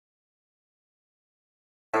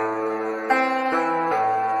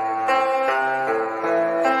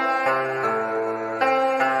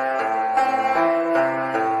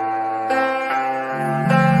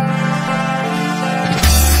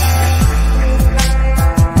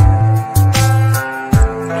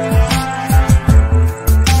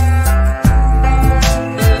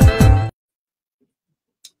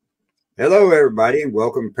everybody, and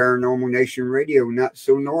welcome to Paranormal Nation Radio, Not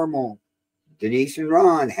So Normal. Denise and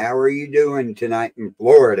Ron, how are you doing tonight in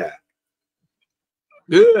Florida?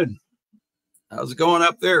 Good. How's it going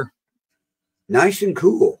up there? Nice and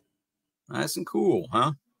cool. Nice and cool,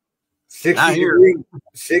 huh? 60 degrees,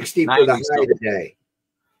 60 for the high today.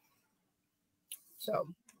 So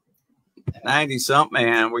 90 something,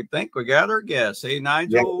 and we think we got our guest. Hey,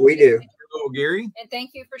 Nigel. Yeah, we do. Hello, Gary. And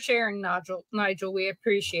thank you for sharing, Nigel. We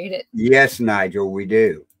appreciate it. Yes, Nigel, we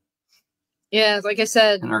do. Yeah, like I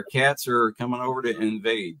said. And our cats are coming over to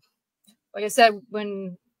invade. Like I said,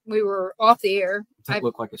 when we were off the air. It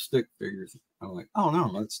looked like a stick figure. I'm like, oh,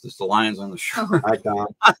 no, that's just the lions on the shore. Hi, Tom.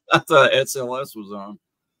 I thought SLS was on.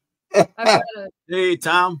 Hey,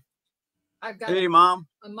 Tom. I've got Mom.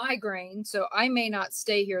 A migraine, so I may not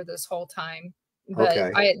stay here this whole time. But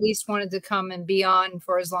okay. I at least wanted to come and be on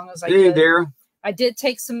for as long as I could. Hey, Dara. I did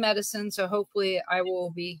take some medicine, so hopefully I will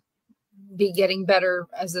be getting better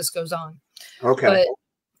as this goes on. Okay.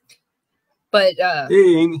 But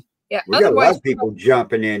hey, Amy. Yeah, we got a lot of people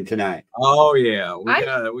jumping in tonight. Oh yeah,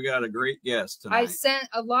 we got a great guest tonight. I sent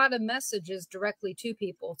a lot of messages directly to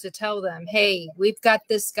people to tell them, hey, we've got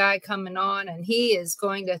this guy coming on, and he is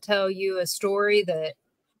going to tell you a story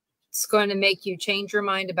that's going to make you change your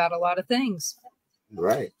mind about a lot of things.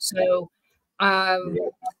 Right. So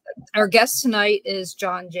our guest tonight is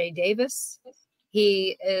John J. Davis.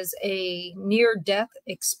 He is a near-death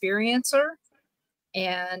experiencer,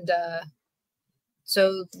 and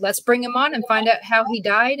so let's bring him on and find out how he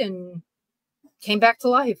died and came back to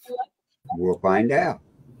life. We'll find out.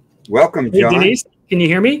 Welcome, John. Hey, Denise, can you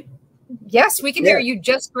hear me? Yes, we can hear you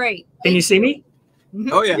just great. Can you see me?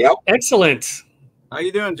 Oh, yeah. Yep. Excellent. How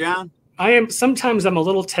you doing, John? Sometimes I'm a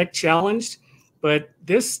little tech challenged, but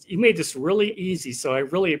you made this really easy, so I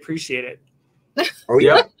really appreciate it. Oh,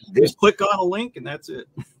 yeah. Just click on a link and that's it.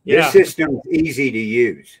 This system's easy to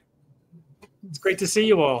use. It's great to see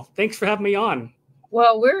you all. Thanks for having me on.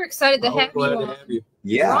 Well, we're excited to have you on.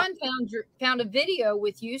 Yeah. Ron found a video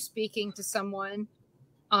with you speaking to someone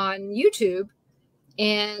on YouTube,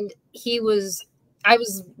 and I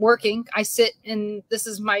was working. I sit in, this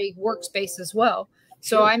is my workspace as well.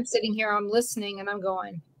 So sure. I'm sitting here, I'm listening, and I'm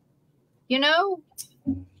going,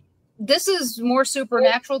 this is more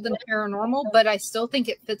supernatural than paranormal, but I still think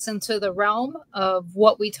it fits into the realm of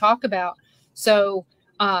what we talk about. So,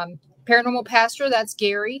 Paranormal Pastor, that's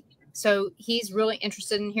Gary. So he's really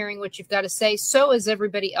interested in hearing what you've got to say. So is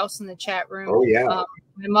everybody else in the chat room. Oh yeah.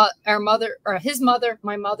 His mother,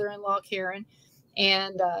 my mother-in-law Karen,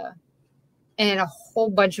 and a whole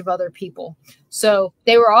bunch of other people. So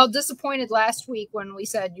they were all disappointed last week when we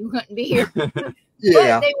said you couldn't be here.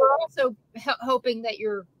 Yeah. But they were also hoping that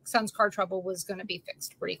your son's car trouble was going to be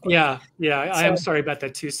fixed pretty quickly. Yeah. I am sorry about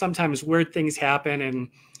that too. Sometimes weird things happen,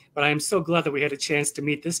 but I am so glad that we had a chance to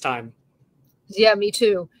meet this time. Yeah, me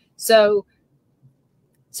too. So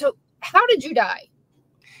how did you die?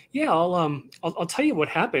 Yeah, I'll tell you what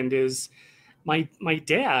happened is my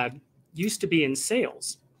dad used to be in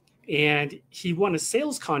sales, and he won a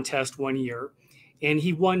sales contest one year, and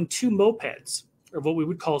he won 2 mopeds, or what we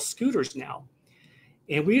would call scooters now.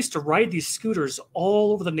 And we used to ride these scooters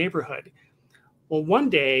all over the neighborhood. Well,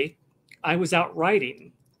 one day I was out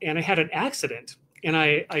riding and I had an accident, and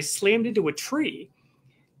I slammed into a tree.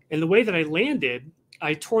 And the way that I landed,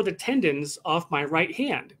 I tore the tendons off my right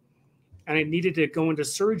hand, and I needed to go into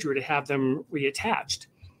surgery to have them reattached.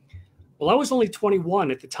 Well, I was only 21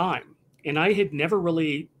 at the time, and I had never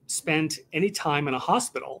really spent any time in a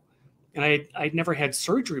hospital, and I'd never had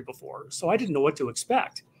surgery before, so I didn't know what to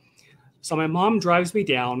expect. So my mom drives me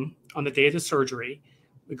down on the day of the surgery.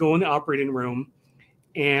 We go in the operating room,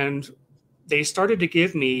 and they started to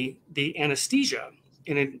give me the anesthesia,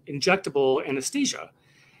 an injectable anesthesia.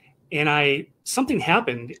 And something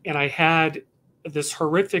happened, and I had this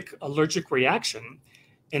horrific allergic reaction,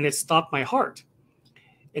 and it stopped my heart.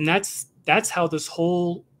 And that's how this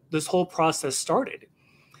whole process started.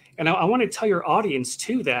 And I want to tell your audience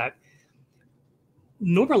too that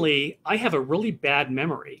normally I have a really bad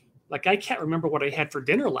memory. Like, I can't remember what I had for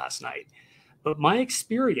dinner last night, but my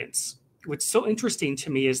experience, what's so interesting to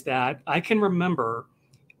me is that I can remember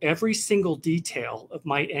every single detail of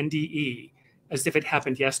my NDE as if it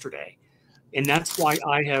happened yesterday. And that's why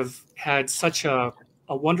I have had such a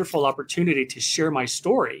wonderful opportunity to share my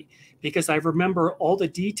story, because I remember all the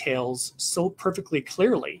details so perfectly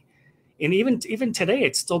clearly. And even today,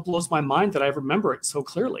 it still blows my mind that I remember it so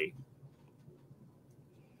clearly.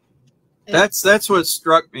 That's what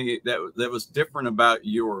struck me that was different about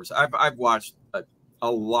yours. I've watched a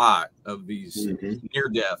lot of these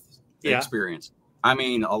near-death experiences. I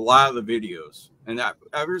mean, a lot of the videos, and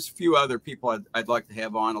there's a few other people I'd like to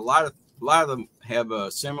have on. A lot of them have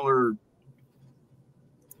similar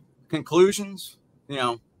conclusions. You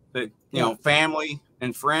know, that family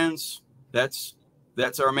and friends. That's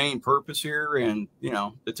our main purpose here, and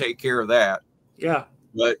to take care of that. Yeah.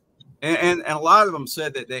 But and a lot of them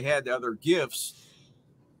said that they had other gifts.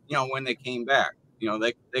 When they came back,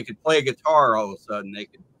 they could play a guitar all of a sudden. They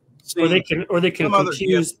could sing, or they can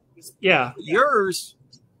confuse. Yeah. Yours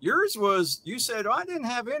was, you said, I didn't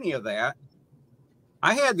have any of that.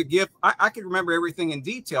 I had the gift. I could remember everything in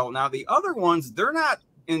detail. Now the other ones, they're not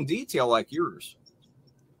in detail like yours.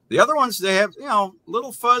 The other ones, they have,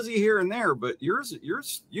 little fuzzy here and there, but yours,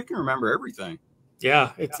 you can remember everything.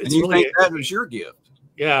 Yeah. It's and you really, think that was your gift.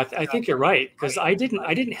 Yeah, I think you're right, because I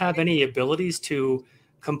didn't have any abilities to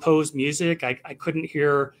compose music. I couldn't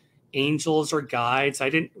hear angels or guides. I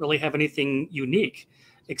didn't really have anything unique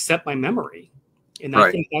except my memory. And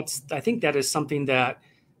Right. I think that is something that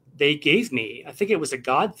they gave me. I think it was a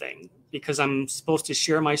God thing, because I'm supposed to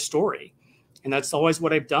share my story. And that's always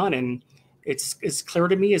what I've done. And it's as clear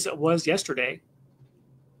to me as it was yesterday.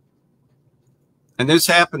 And this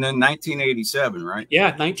happened in 1987, right? Yeah,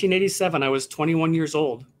 1987. I was 21 years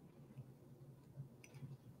old.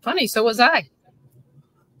 Funny, so was I.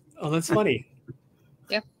 Oh, that's funny.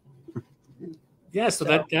 Yeah. Yeah, so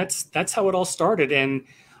that's how it all started. And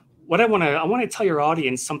what I want to tell your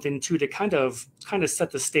audience something too, to kind of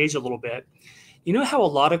set the stage a little bit. You know how a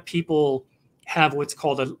lot of people have what's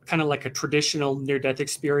called a kind of like a traditional near-death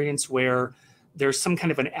experience, where there's some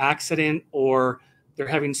kind of an accident or they're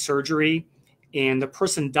having surgery and the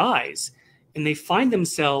person dies and they find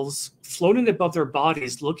themselves floating above their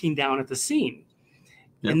bodies looking down at the scene.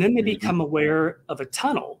 Yep. And then they become aware of a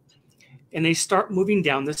tunnel and they start moving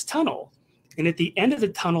down this tunnel. And at the end of the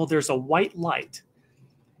tunnel, there's a white light.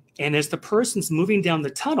 And as the person's moving down the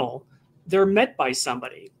tunnel, they're met by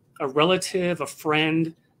somebody, a relative, a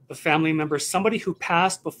friend, a family member, somebody who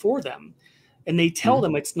passed before them. And they tell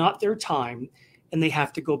them it's not their time and they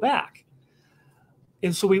have to go back.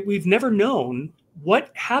 And so we've never known what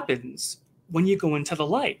happens when you go into the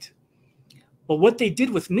light. But what they did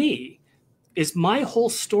with me is my whole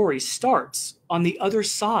story starts on the other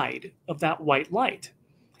side of that white light.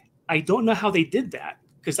 I don't know how they did that,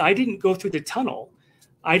 because I didn't go through the tunnel.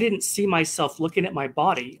 I didn't see myself looking at my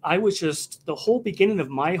body. I was just, the whole beginning of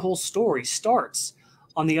my whole story starts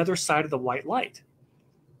on the other side of the white light.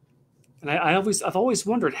 And I've always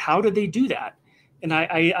wondered, how did they do that? And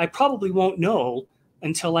I probably won't know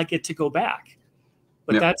until I get to go back.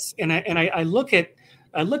 But yep. I look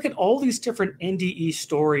at all these different NDE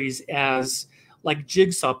stories as like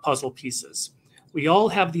jigsaw puzzle pieces. We all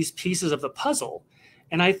have these pieces of the puzzle.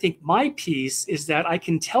 And I think my piece is that I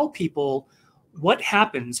can tell people what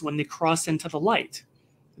happens when they cross into the light.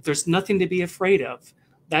 There's nothing to be afraid of.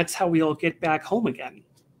 That's how we all get back home again.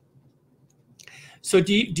 So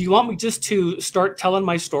do you want me just to start telling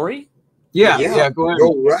my story? Yeah, go ahead.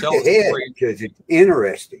 Go right ahead, because it's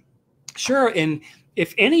interesting. Sure. And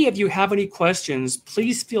if any of you have any questions,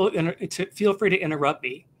 please feel free to interrupt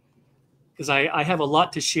me, because I have a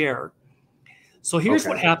lot to share. So here's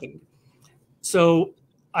what happened. So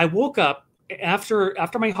I woke up after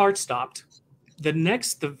my heart stopped.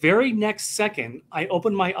 The very next second, I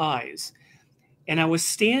opened my eyes and I was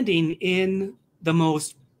standing in the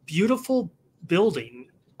most beautiful building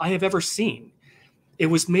I have ever seen. It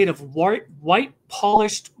was made of white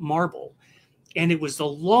polished marble, and it was a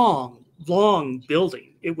long, long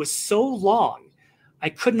building. It was so long, I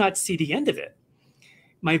could not see the end of it.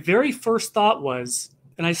 My very first thought was,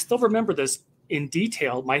 and I still remember this in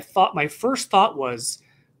detail, my first thought was,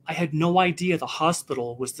 I had no idea the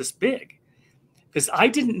hospital was this big, because I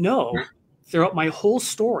didn't know throughout my whole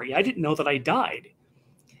story, I didn't know that I died.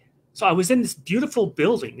 So I was in this beautiful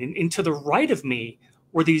building, and to the right of me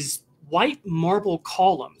were these white marble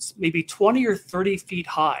columns, maybe 20 or 30 feet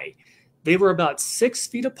high. They were about 6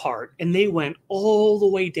 feet apart, and they went all the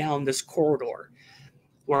way down this corridor.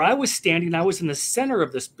 Where I was standing, I was in the center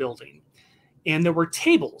of this building, and there were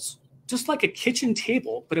tables, just like a kitchen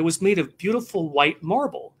table, but it was made of beautiful white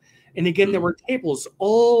marble. And again, there were tables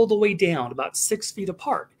all the way down, about 6 feet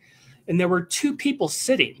apart. And there were two people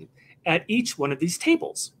sitting at each one of these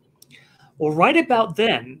tables. Well, right about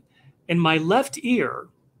then, in my left ear,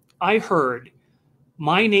 I heard,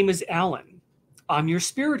 "My name is Alan. I'm your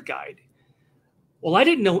spirit guide." Well, I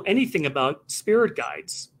didn't know anything about spirit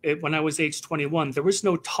guides when I was age 21. There was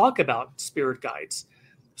no talk about spirit guides.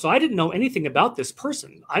 So I didn't know anything about this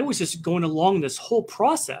person. I was just going along this whole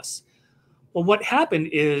process. Well, what happened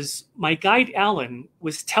is my guide, Alan,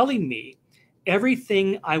 was telling me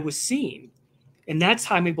everything I was seeing. And that's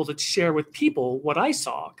how I'm able to share with people what I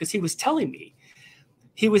saw, because he was telling me.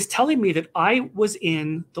 He was telling me that I was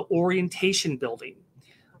in the orientation building.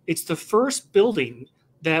 It's the first building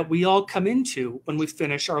that we all come into when we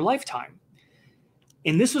finish our lifetime.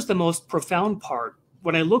 And this was the most profound part.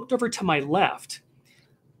 When I looked over to my left,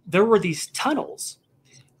 there were these tunnels,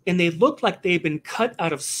 and they looked like they'd been cut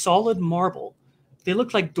out of solid marble. They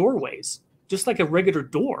looked like doorways, just like a regular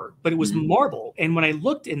door, but it was marble. And when I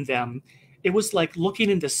looked in them, it was like looking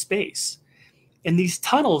into space. And these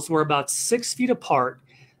tunnels were about 6 feet apart,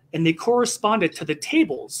 and they corresponded to the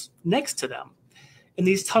tables next to them. And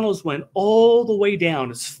these tunnels went all the way down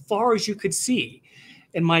as far as you could see.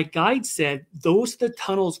 And my guide said, those are the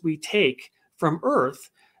tunnels we take from Earth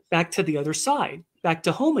back to the other side, back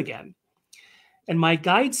to home again. And my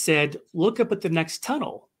guide said, look up at the next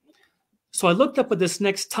tunnel. So I looked up at this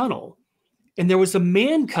next tunnel, and there was a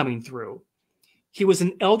man coming through. He was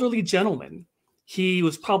an elderly gentleman. He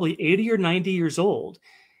was probably 80 or 90 years old,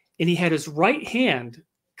 and he had his right hand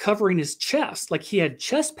covering his chest like he had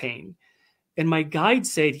chest pain. And my guide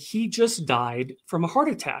said he just died from a heart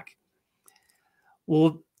attack.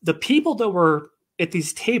 Well, the people that were at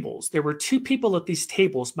these tables, there were 2 people at these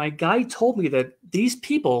tables. My guide told me that these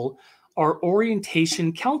people are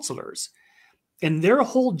orientation counselors, and their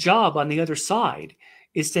whole job on the other side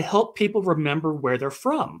is to help people remember where they're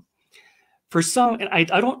from. For some, and I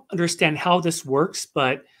don't understand how this works,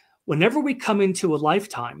 but whenever we come into a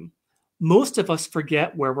lifetime, most of us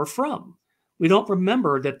forget where we're from. We don't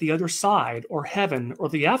remember that the other side or heaven or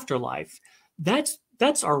the afterlife, that's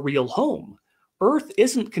our real home. Earth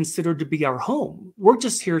isn't considered to be our home. We're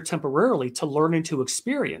just here temporarily to learn and to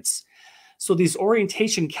experience. So these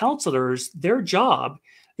orientation counselors, their job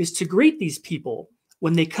is to greet these people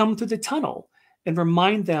when they come through the tunnel and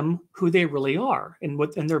remind them who they really are and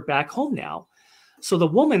they're back home now. So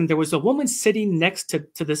there was a woman sitting next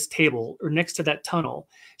to this table or next to that tunnel.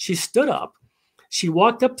 She stood up. She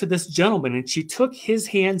walked up to this gentleman and she took his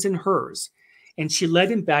hands in hers and she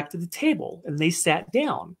led him back to the table and they sat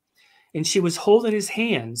down. And she was holding his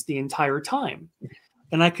hands the entire time.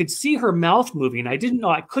 And I could see her mouth moving. I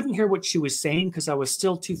couldn't hear what she was saying because I was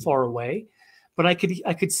still too far away, but I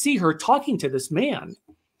could see her talking to this man.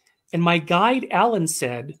 And my guide, Alan,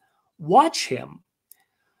 said, watch him.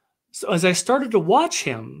 So as I started to watch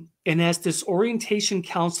him, and as this orientation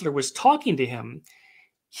counselor was talking to him,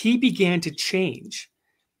 he began to change.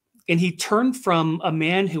 And he turned from a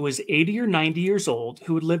man who was 80 or 90 years old,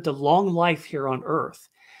 who had lived a long life here on Earth,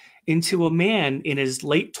 into a man in his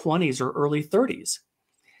late 20s or early 30s.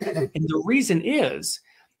 And the reason is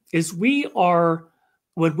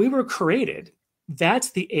when we were created,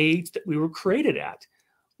 that's the age that we were created at.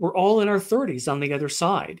 We're all in our 30s on the other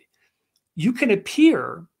side. You can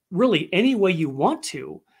appear really any way you want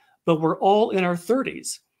to, but we're all in our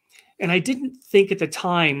 30s. And I didn't think at the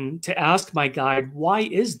time to ask my guide, why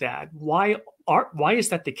is that? Why is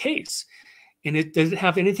that the case? And does it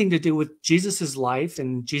have anything to do with Jesus's life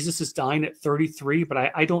and Jesus is dying at 33?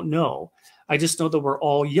 But I don't know. I just know that we're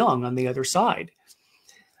all young on the other side.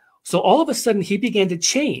 So all of a sudden he began to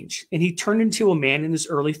change and he turned into a man in his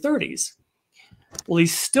early 30s. Well, he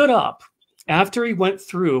stood up after he went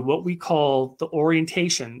through what we call the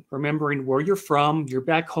orientation, remembering where you're from. You're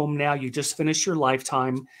back home now. You just finished your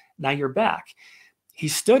lifetime. Now you're back. He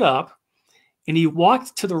stood up and he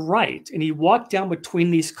walked to the right and he walked down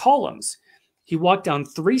between these columns. He walked down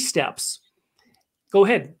 3 steps. Go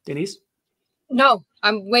ahead, Denise. No,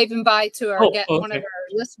 I'm waving bye to one of our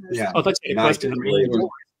listeners. Yeah. Oh, that's a question.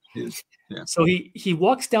 Yeah. So he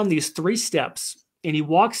walks down these 3 steps and he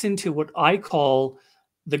walks into what I call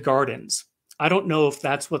the gardens. I don't know if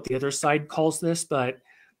that's what the other side calls this, but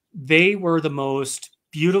they were the most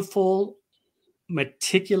beautiful,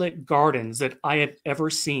 meticulous gardens that I have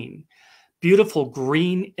ever seen. Beautiful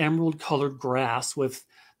green, emerald colored grass with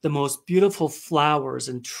the most beautiful flowers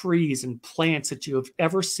and trees and plants that you have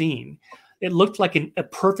ever seen. It looked like a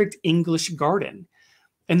perfect English garden.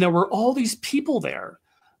 And there were all these people there.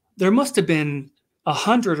 There must have been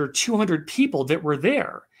 100 or 200 people that were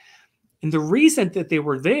there. And the reason that they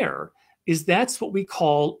were there is that's what we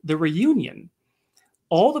call the reunion.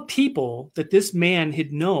 All the people that this man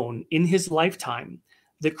had known in his lifetime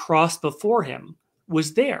that crossed before him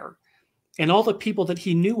was there. And all the people that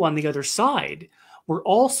he knew on the other side were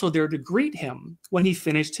also there to greet him when he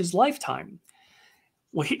finished his lifetime.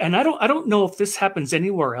 Well, and I don't know if this happens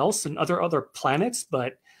anywhere else in other planets,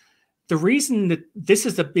 but the reason that this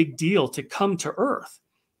is a big deal to come to Earth,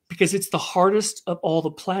 because it's the hardest of all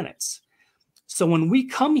the planets. So when we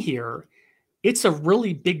come here, it's a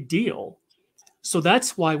really big deal. So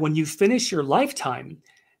that's why when you finish your lifetime,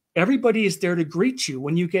 everybody is there to greet you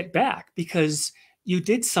when you get back because you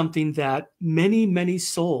did something that many, many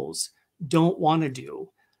souls don't want to do.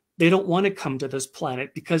 They don't want to come to this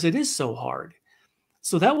planet because it is so hard.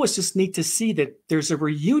 So that was just neat to see that there's a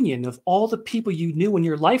reunion of all the people you knew in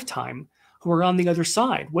your lifetime who are on the other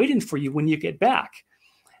side, waiting for you when you get back.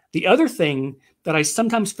 The other thing that I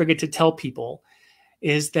sometimes forget to tell people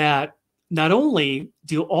is that not only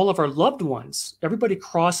do all of our loved ones, everybody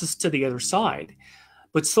crosses to the other side,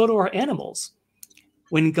 but so do our animals.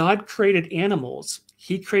 When God created animals,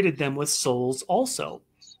 he created them with souls also,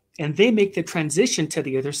 and they make the transition to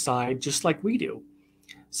the other side just like we do.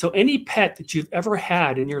 So any pet that you've ever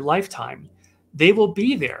had in your lifetime, they will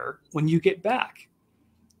be there when you get back.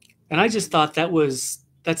 And I just thought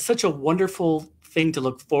that's such a wonderful thing to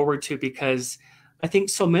look forward to because I think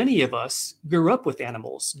so many of us grew up with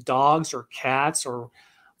animals, dogs or cats or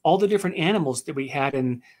all the different animals that we had,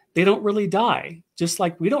 and they don't really die, just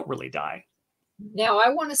like we don't really die. Now, I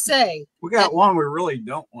want to say we got one we really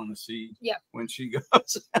don't want to see. Yeah. When she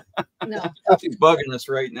goes. No. She's bugging us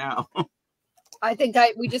right now. I think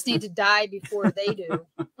we just need to die before they do.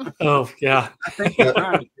 Oh, yeah. I think we're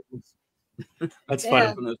trying to. That's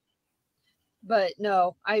Yeah. fine. But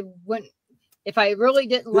no, I wouldn't. If I really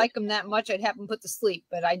didn't like them that much, I'd have them put to sleep.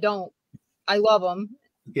 But I don't. I love them.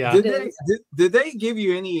 Yeah. Did they give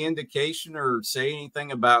you any indication or say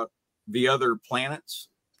anything about the other planets?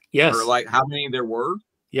 Yes. Or like how many there were?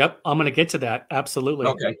 Yep. I'm going to get to that. Absolutely.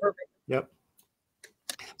 Okay. Perfect. Yep.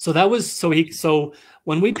 So that was so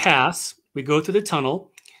when we pass, we go through the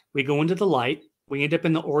tunnel, we go into the light, we end up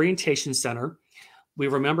in the orientation center, we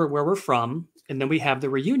remember where we're from, and then we have the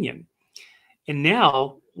reunion. And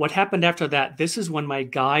now what happened after that, this is when my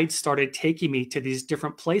guide started taking me to these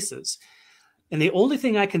different places. And the only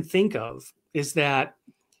thing I can think of is that,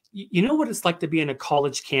 you know what it's like to be in a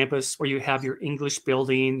college campus where you have your English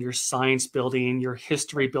building, your science building, your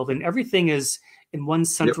history building, everything is in one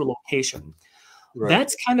central location. Right.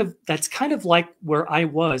 That's kind of like where I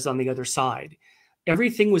was on the other side.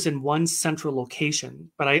 Everything was in one central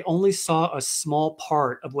location, but I only saw a small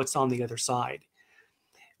part of what's on the other side.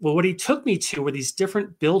 Well, what he took me to were these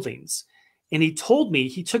different buildings, and he took me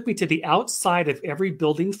to the outside of every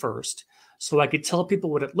building first so I could tell people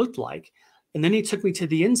what it looked like. And then he took me to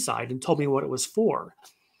the inside and told me what it was for.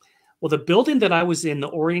 Well, the building that I was in, the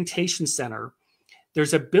orientation center,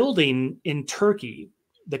 there's a building in Turkey,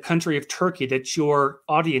 the country of Turkey, that your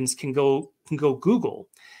audience can go Google.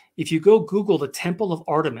 If you go Google the Temple of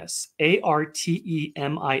Artemis,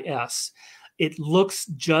 Artemis, it looks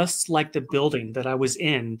just like the building that I was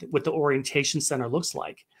in, what the orientation center looks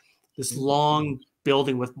like. This long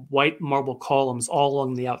building with white marble columns all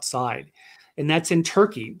along the outside. And that's in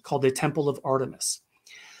Turkey, called the Temple of Artemis.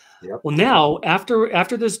 Yep. Well, now,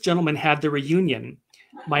 after this gentleman had the reunion,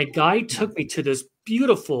 my guide took me to this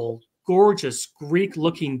beautiful, gorgeous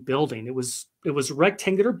Greek-looking building. It was a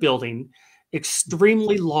rectangular building,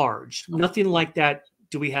 extremely large. Nothing like that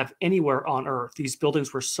do we have anywhere on Earth. These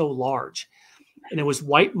buildings were so large. And it was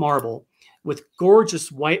white marble with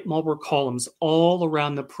gorgeous white marble columns all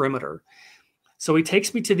around the perimeter. So he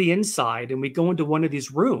takes me to the inside, and we go into one of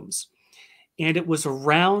these rooms. And it was a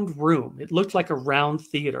round room. It looked like a round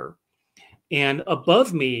theater. And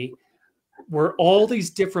above me were all these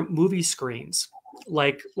different movie screens.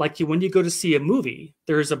 Like when you go to see a movie,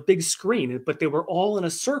 there's a big screen, but they were all in a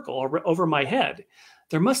circle over my head.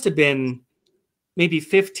 There must have been maybe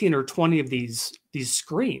 15 or 20 of these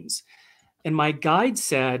screens. And my guide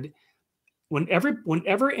said,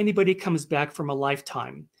 whenever anybody comes back from a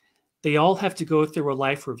lifetime, they all have to go through a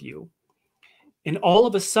life review. And all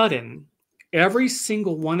of a sudden, every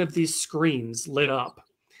single one of these screens lit up,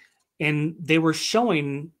 and they were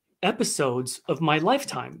showing episodes of my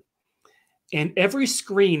lifetime. And every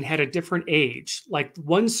screen had a different age. Like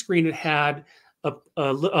one screen, it had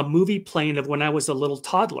a movie playing of when I was a little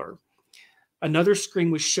toddler. Another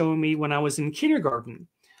screen was showing me when I was in kindergarten.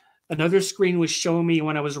 Another screen was showing me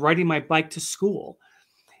when I was riding my bike to school.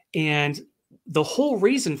 And the whole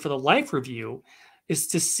reason for the life review is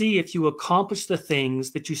to see if you accomplish the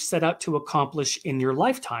things that you set out to accomplish in your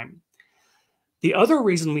lifetime. The other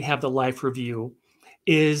reason we have the life review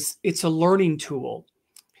is it's a learning tool.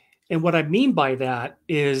 And what I mean by that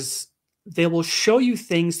is they will show you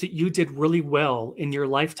things that you did really well in your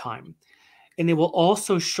lifetime. And they will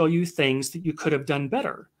also show you things that you could have done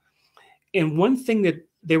better. And one thing that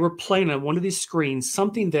they were playing on one of these screens,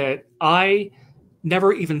 something that I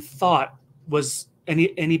never even thought was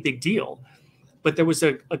any big deal. But there was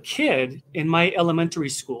a kid in my elementary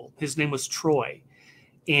school. His name was Troy.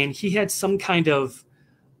 And he had some kind of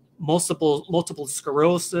multiple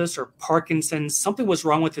sclerosis or Parkinson's. Something was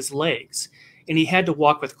wrong with his legs, and he had to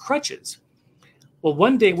walk with crutches. Well,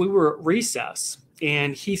 one day we were at recess,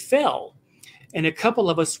 and he fell, and a couple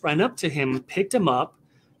of us ran up to him, picked him up,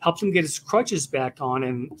 helped him get his crutches back on,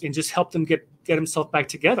 and just helped him get himself back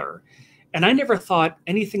together. And I never thought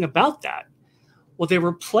anything about that. Well, they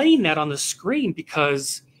were playing that on the screen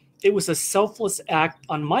because it was a selfless act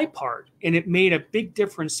on my part, and it made a big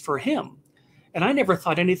difference for him. And I never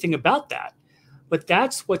thought anything about that. But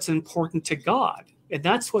that's what's important to God, and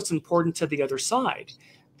that's what's important to the other side,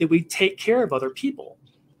 that we take care of other people.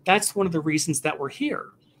 That's one of the reasons that we're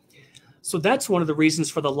here. So that's one of the reasons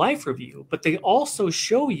for the life review. But they also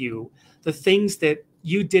show you the things that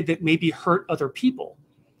you did that maybe hurt other people,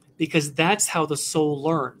 because that's how the soul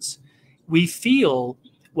learns. We feel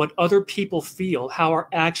what other people feel, how our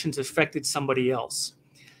actions affected somebody else.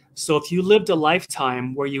 So if you lived a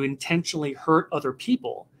lifetime where you intentionally hurt other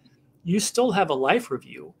people, you still have a life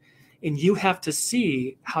review, and you have to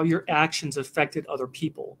see how your actions affected other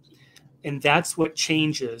people. And that's what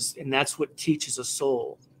changes, and that's what teaches a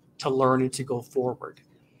soul to learn and to go forward.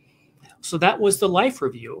 So that was the life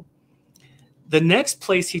review. The next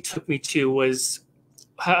place he took me to was,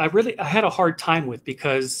 I had a hard time with,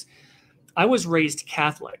 because I was raised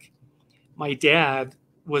Catholic. My dad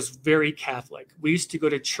was very Catholic. We used to go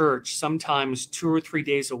to church sometimes 2 or 3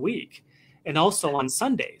 days a week, and also on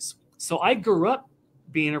Sundays. So I grew up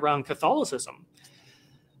being around Catholicism.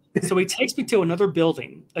 So he takes me to another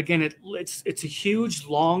building. Again, it's a huge,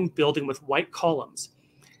 long building with white columns.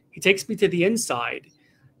 He takes me to the inside,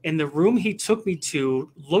 and the room he took me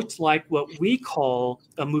to looked like what we call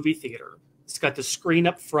a movie theater. It's got the screen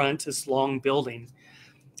up front, this long building.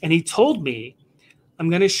 And he told me, I'm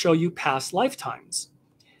going to show you past lifetimes.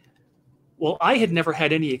 Well, I had never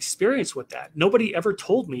had any experience with that. Nobody ever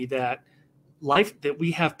told me that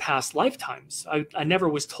we have past lifetimes. I never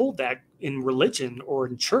was told that in religion or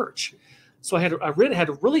in church. So I really had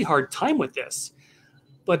a really hard time with this.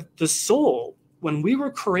 But the soul, when we were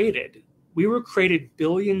created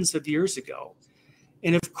billions of years ago.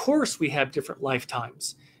 And of course we have different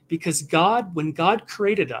lifetimes, because when God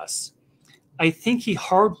created us, I think he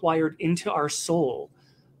hardwired into our soul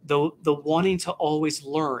the wanting to always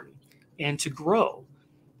learn and to grow.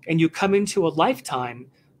 And you come into a lifetime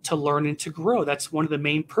to learn and to grow. That's one of the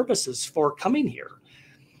main purposes for coming here.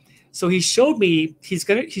 So he showed me, he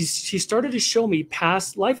started to show me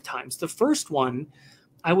past lifetimes. The first one,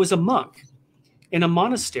 I was a monk in a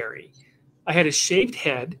monastery. I had a shaved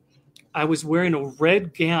head. I was wearing a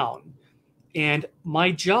red gown. And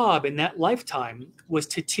my job in that lifetime was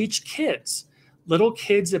to teach little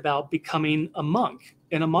kids about becoming a monk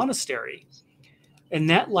in a monastery. And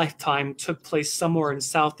that lifetime took place somewhere in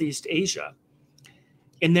Southeast Asia.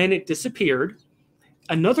 And then it disappeared.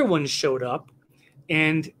 Another one showed up,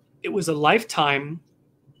 and it was a lifetime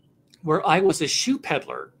where I was a shoe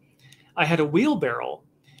peddler. I had a wheelbarrow,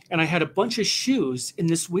 and I had a bunch of shoes in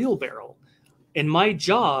this wheelbarrow. And my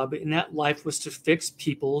job in that life was to fix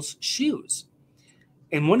people's shoes.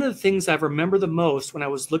 And one of the things I remember the most when I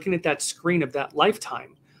was looking at that screen of that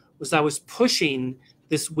lifetime was I was pushing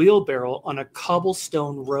this wheelbarrow on a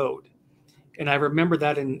cobblestone road. And I remember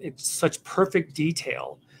that in such perfect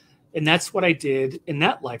detail. And that's what I did in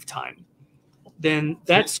that lifetime. Then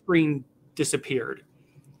that screen disappeared.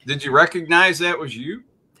 Did you recognize that was you?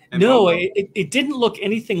 No, it didn't look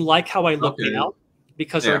anything like how I look now,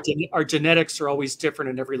 because our genetics are always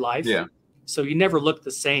different in every life. Yeah. So you never look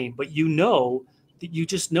the same, but you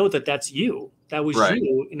just know that that's you. That was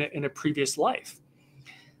you in a previous life.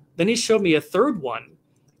 Then he showed me a third one.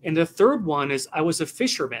 And the third one is I was a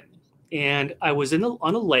fisherman, and I was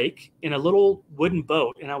on a lake in a little wooden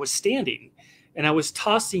boat, and I was standing, and I was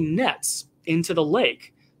tossing nets into the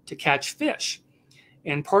lake to catch fish.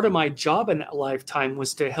 And part of my job in that lifetime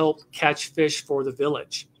was to help catch fish for the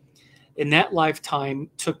village. And that lifetime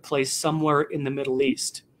took place somewhere in the Middle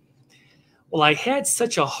East. Well, I had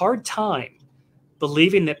such a hard time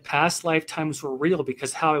believing that past lifetimes were real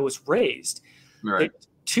because how I was raised. Right.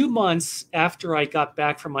 2 months after I got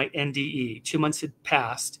back from my NDE, 2 months had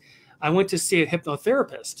passed, I went to see a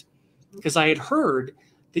hypnotherapist because I had heard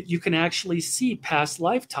that you can actually see past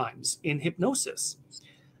lifetimes in hypnosis.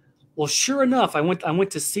 Well, sure enough, I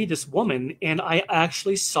went to see this woman, and I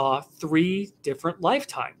actually saw 3 different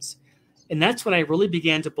lifetimes. And that's when I really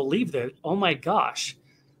began to believe that, oh my gosh,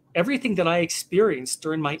 everything that I experienced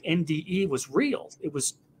during my NDE was real. It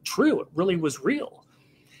was true. It really was real.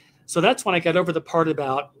 So that's when I got over the part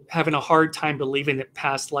about having a hard time believing that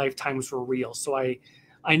past lifetimes were real. So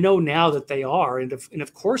I know now that they are, and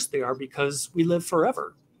of course they are, because we live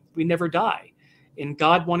forever. We never die. And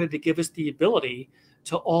God wanted to give us the ability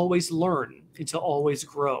to always learn and to always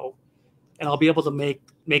grow. And I'll be able to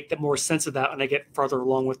make more sense of that when I get farther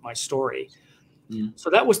along with my story. So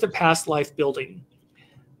that was the past life building.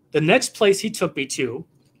 The next place he took me to,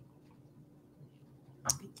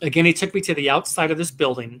 again, he took me to the outside of this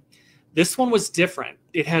building. This one was different.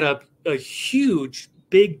 It had a huge,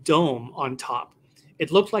 big dome on top.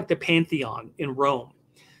 It looked like the Pantheon in Rome.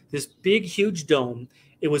 This big, huge dome.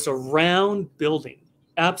 It was a round building,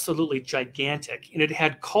 absolutely gigantic. And it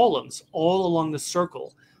had columns all along the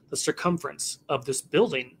circumference of this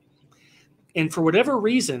building. And for whatever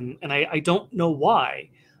reason, and I don't know why,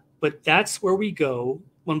 but that's where we go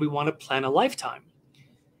when we want to plan a lifetime.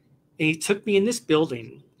 And he took me in this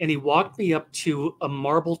building and he walked me up to a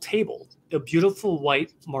marble table, a beautiful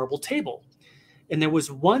white marble table. And there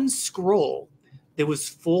was one scroll that was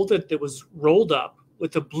folded, that was rolled up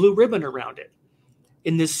with a blue ribbon around it.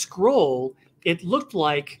 In this scroll, it looked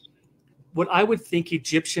like what I would think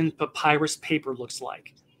Egyptian papyrus paper looks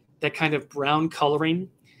like, that kind of brown coloring.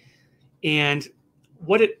 And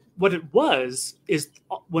what it was is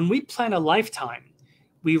when we plan a lifetime,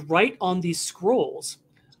 we write on these scrolls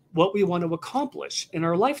what we want to accomplish in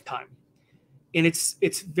our lifetime. And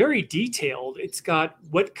it's very detailed. It's got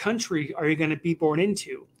what country are you going to be born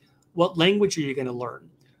into? What language are you going to learn?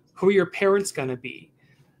 Who are your parents going to be?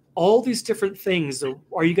 All these different things.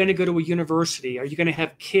 Are you going to go to a university? Are you going to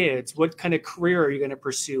have kids? What kind of career are you going to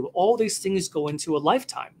pursue? All these things go into a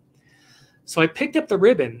lifetime. So I picked up the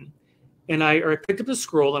ribbon I picked up the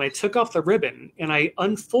scroll and I took off the ribbon and I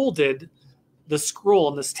unfolded the scroll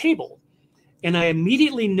on this table. And I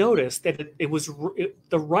immediately noticed that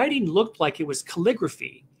the writing looked like it was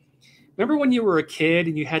calligraphy. Remember when you were a kid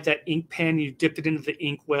and you had that ink pen, you dipped it into the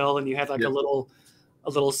ink well and you had like a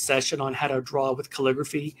little session on how to draw with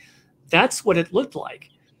calligraphy? That's what it looked like.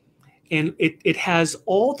 And it has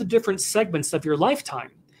all the different segments of your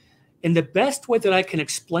lifetime. And the best way that I can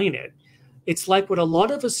explain it, it's like what a lot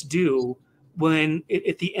of us do when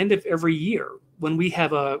at the end of every year, when we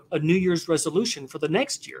have a New Year's resolution for the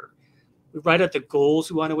next year. We write out the goals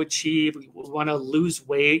we want to achieve. We want to lose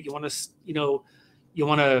weight. You want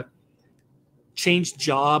to change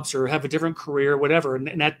jobs or have a different career, whatever.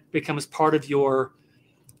 And that becomes part of your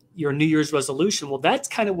New Year's resolution. Well, that's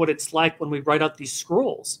kind of what it's like when we write out these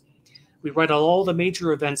scrolls. We write out all the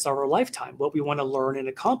major events of our lifetime, what we want to learn and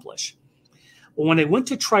accomplish. Well, when I went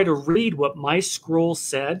to try to read what my scroll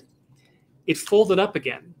said, it folded up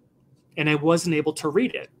again, and I wasn't able to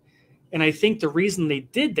read it. And I think the reason they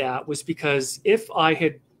did that was because if I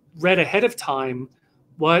had read ahead of time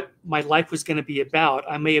what my life was going to be about,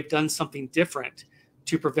 I may have done something different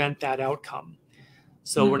to prevent that outcome.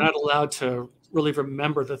 So we're not allowed to really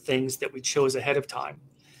remember the things that we chose ahead of time.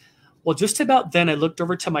 Well, just about then I looked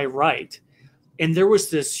over to my right, and there was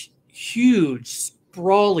this huge,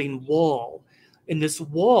 sprawling wall. And this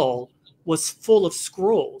wall was full of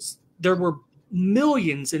scrolls. There were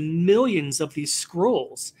millions and millions of these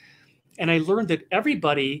scrolls. And I learned that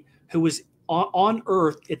everybody who was on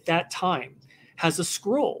Earth at that time has a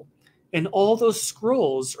scroll. And all those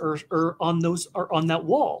scrolls are on that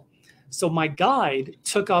wall. So my guide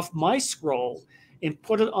took off my scroll and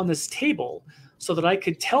put it on this table so that I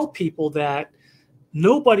could tell people that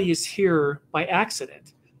nobody is here by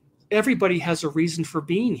accident. Everybody has a reason for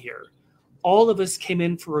being here. All of us came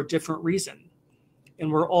in for a different reason.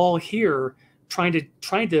 And we're all here trying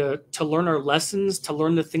to learn our lessons, to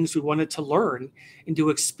learn the things we wanted to learn, and to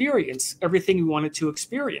experience everything we wanted to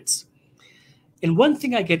experience. And one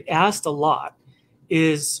thing I get asked a lot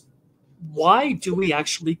is, why do we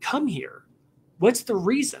actually come here? What's the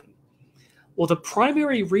reason? Well, the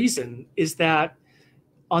primary reason is that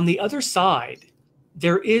on the other side,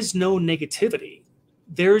 there is no negativity.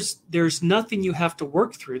 There's nothing you have to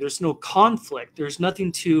work through. There's no conflict. There's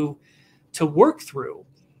nothing to work through,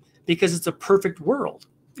 because it's a perfect world.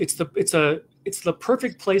 It's the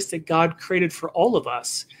perfect place that God created for all of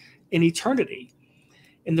us in eternity.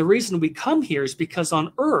 And the reason we come here is because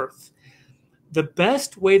on Earth, the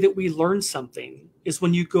best way that we learn something is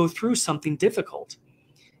when you go through something difficult.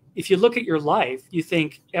 If you look at your life, you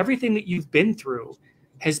think everything that you've been through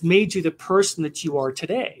has made you the person that you are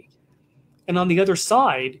today. And on the other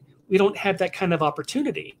side, we don't have that kind of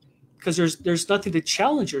opportunity because there's nothing to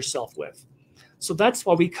challenge yourself with. So that's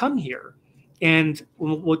why we come here. And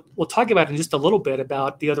we'll talk about in just a little bit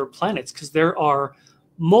about the other planets, because there are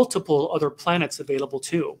multiple other planets available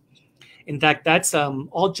too. In fact, that's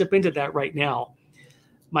I'll jump into that right now.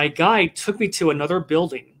 My guide took me to another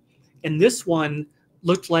building, and this one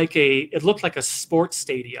looked like a sports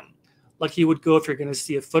stadium, like you would go if you're going to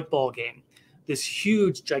see a football game. This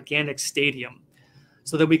huge, gigantic stadium.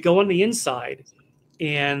 So then we go on the inside,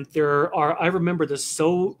 and there are, I remember this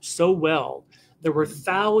so well. There were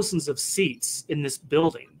thousands of seats in this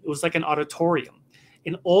building. It was like an auditorium,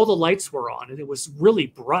 and all the lights were on, and it was really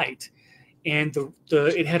bright. And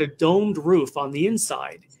it had a domed roof on the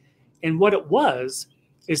inside. And what it was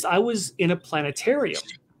is I was in a planetarium.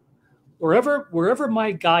 Wherever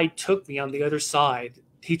my guide took me on the other side,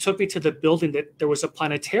 he took me to the building that there was a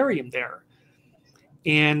planetarium there.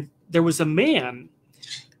 And there was a man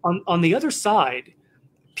on the other side.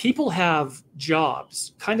 People have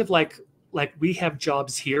jobs, kind of like we have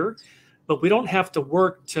jobs here, but we don't have to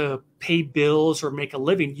work to pay bills or make a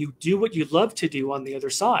living. You do what you love to do on the other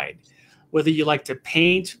side, whether you like to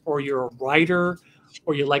paint or you're a writer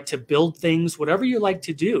or you like to build things, whatever you like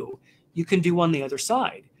to do, you can do on the other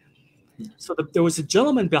side. So there was a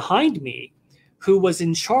gentleman behind me who was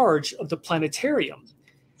in charge of the planetarium,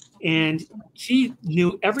 and he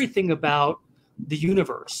knew everything about the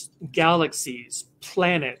universe, galaxies,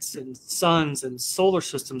 planets, and suns and solar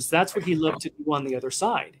systems. That's what he loved to do on the other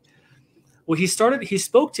side. Well, he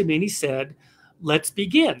spoke to me and he said, "Let's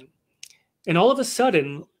begin." And all of a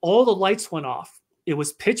sudden, all the lights went off. It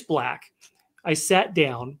was pitch black. I sat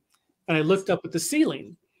down and I looked up at the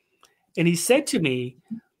ceiling. And he said to me,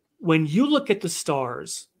 "When you look at the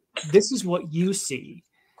stars, this is what you see."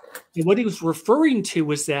 And what he was referring to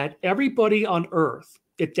was that everybody on Earth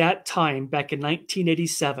at that time, back in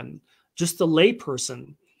 1987, just the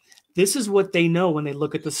layperson, this is what they know when they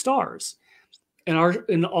look at the stars.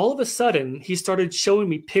 And all of a sudden, he started showing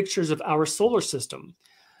me pictures of our solar system.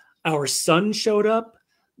 Our sun showed up,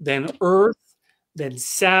 then Earth, then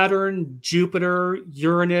Saturn, Jupiter,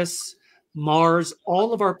 Uranus, Mars,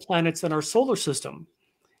 all of our planets in our solar system.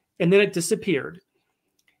 And then it disappeared.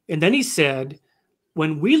 And then he said,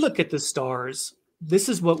 "When we look at the stars, this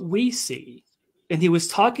is what we see." And he was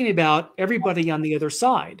talking about everybody on the other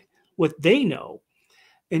side, what they know.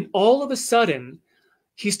 And all of a sudden,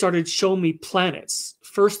 he started showing me planets.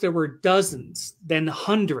 First, there were dozens, then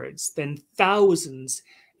hundreds, then thousands,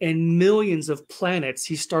 and millions of planets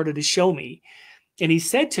he started to show me. And he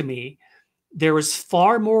said to me, "There is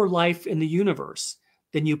far more life in the universe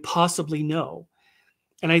than you possibly know."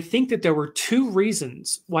 And I think that there were two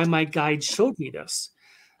reasons why my guide showed me this.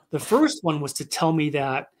 The first one was to tell me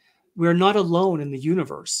that we're not alone in the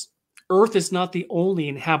universe. Earth is not the only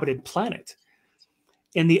inhabited planet.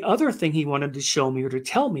 And the other thing he wanted to show me or to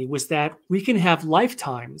tell me was that we can have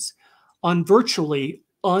lifetimes on virtually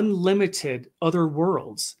unlimited other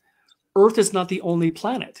worlds. Earth is not the only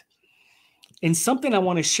planet. And something I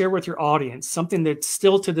want to share with your audience, something that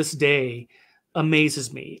still to this day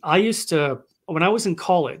amazes me. When I was in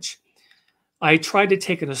college, I tried to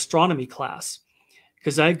take an astronomy class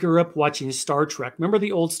because I grew up watching Star Trek. Remember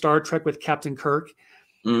the old Star Trek with Captain Kirk?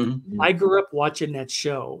 Mm-hmm. I grew up watching that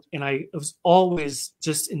show, and I was always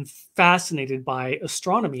just fascinated by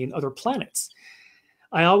astronomy and other planets.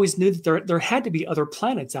 I always knew that there had to be other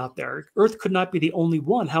planets out there. Earth could not be the only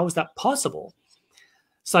one. How is that possible?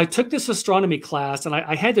 So I took this astronomy class, and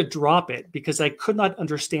I had to drop it because I could not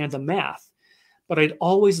understand the math. But I'd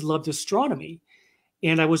always loved astronomy.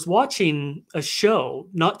 And I was watching a show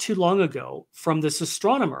not too long ago from this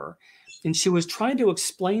astronomer, and she was trying to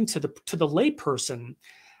explain to the layperson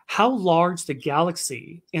how large the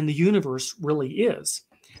galaxy and the universe really is.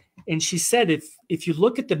 And she said, if you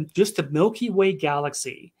look at just the Milky Way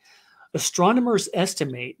galaxy, astronomers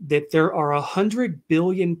estimate that there are 100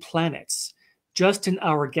 billion planets just in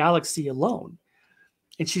our galaxy alone.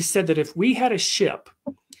 And she said that if we had a ship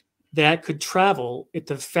that could travel at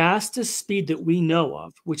the fastest speed that we know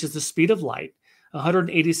of, which is the speed of light,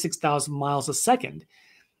 186,000 miles a second,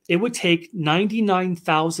 it would take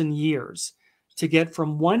 99,000 years to get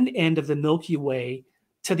from one end of the Milky Way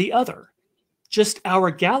to the other, just our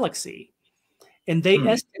galaxy. And they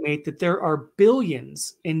estimate that there are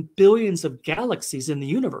billions and billions of galaxies in the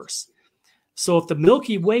universe. So if the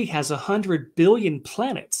Milky Way has 100 billion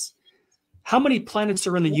planets, how many planets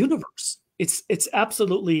are in the universe? It's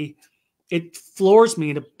absolutely, it floors me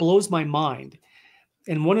and it blows my mind.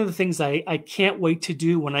 And one of the things I can't wait to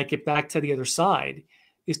do when I get back to the other side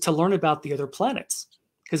is to learn about the other planets,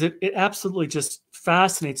 because it absolutely just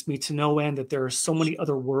fascinates me to no end that there are so many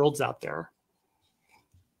other worlds out there.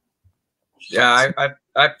 Yeah,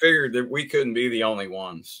 I figured that we couldn't be the only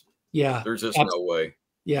ones. Yeah. There's just no way.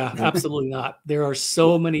 Yeah, absolutely not. There are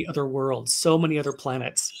so many other worlds, so many other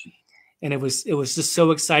planets. And it was just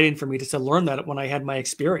so exciting for me to learn that when I had my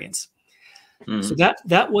experience. Mm-hmm. So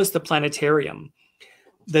that was the planetarium.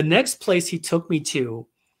 The next place he took me to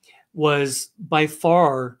was by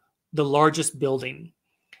far the largest building.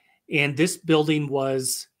 And this building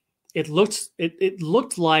was it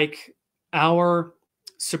looked like our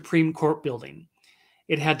Supreme Court building.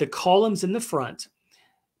 It had the columns in the front,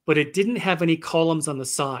 but it didn't have any columns on the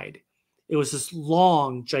side. It was this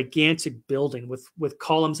long, gigantic building with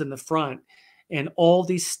columns in the front and all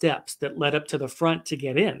these steps that led up to the front to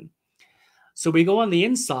get in. So we go on the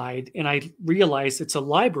inside, and I realized it's a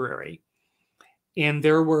library. And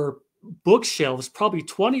there were bookshelves, probably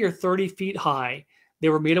 20 or 30 feet high. They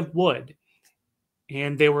were made of wood.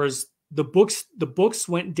 And there was the books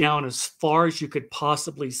went down as far as you could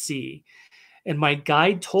possibly see. And my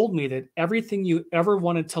guide told me that everything you ever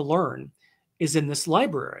wanted to learn is in this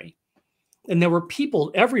library. And there were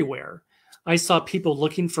people everywhere. I saw people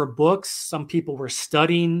looking for books. Some people were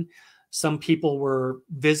studying. Some people were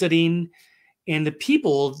visiting. And the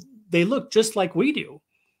people, they look just like we do.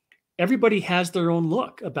 Everybody has their own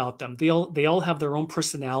look about them. They all have their own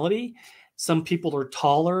personality. Some people are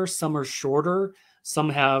taller. Some are shorter. Some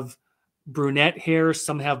have brunette hair.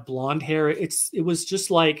 Some have blonde hair. It was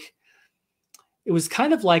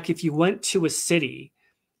kind of like if you went to a city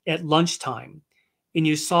at lunchtime and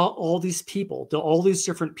you saw all these people, all these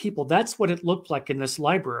different people. That's what it looked like in this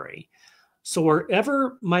library. So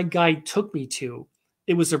wherever my guide took me to,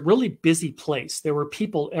 it was a really busy place. There were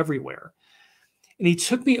people everywhere. And he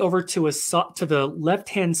took me over to the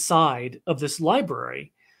left-hand side of this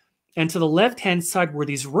library. And to the left-hand side were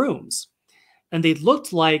these rooms. And they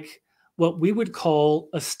looked like what we would call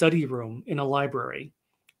a study room in a library.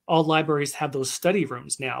 All libraries have those study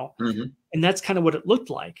rooms now. Mm-hmm. And that's kind of what it looked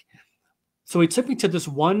like. So he took me to this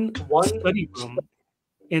one study room,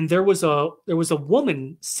 and there was a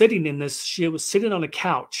woman sitting in this. She was sitting on a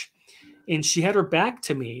couch, and she had her back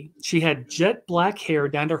to me. She had jet black hair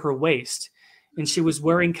down to her waist, and she was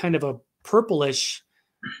wearing kind of a purplish,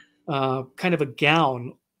 kind of a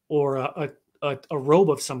gown or a robe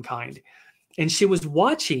of some kind. And she was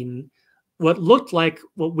watching what looked like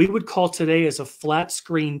what we would call today as a flat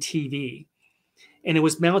screen TV. And it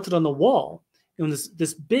was mounted on the wall. It was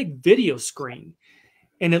this big video screen.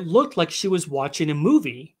 And it looked like she was watching a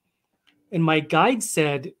movie. And my guide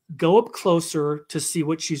said, go up closer to see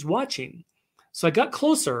what she's watching. So I got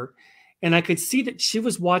closer, and I could see that she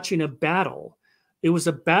was watching a battle. It was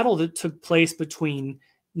a battle that took place between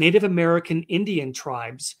Native American Indian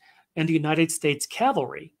tribes and the United States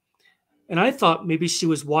cavalry. And I thought maybe she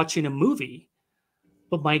was watching a movie.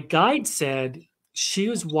 But my guide said she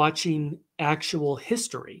was watching actual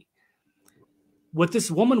history. What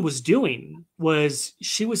this woman was doing was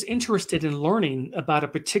she was interested in learning about a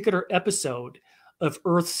particular episode of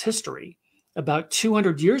Earth's history about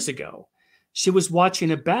 200 years ago. She was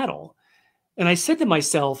watching a battle. And I said to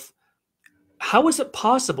myself, how is it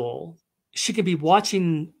possible she could be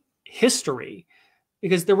watching history?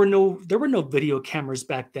 Because there were no video cameras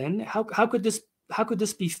back then. How could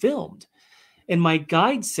this be filmed? And my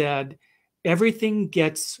guide said everything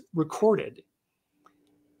gets recorded.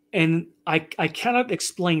 And I cannot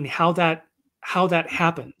explain how that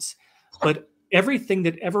happens, but everything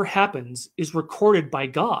that ever happens is recorded by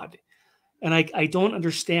God. And I don't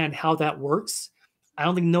understand how that works. I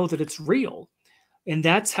only know that it's real. And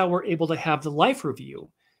that's how we're able to have the life review,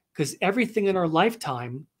 because everything in our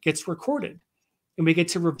lifetime gets recorded. And we get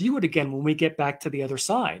to review it again when we get back to the other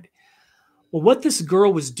side. Well, what this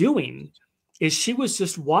girl was doing is she was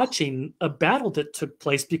just watching a battle that took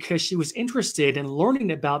place because she was interested in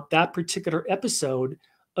learning about that particular episode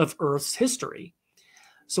of Earth's history.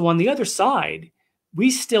 So on the other side,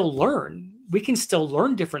 we still learn. We can still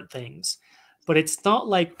learn different things, but it's not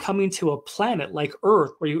like coming to a planet like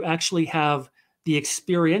Earth where you actually have the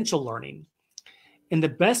experiential learning. And the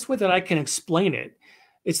best way that I can explain it,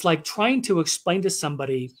 it's like trying to explain to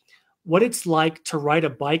somebody what it's like to ride a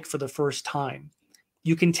bike for the first time.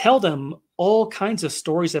 You can tell them all kinds of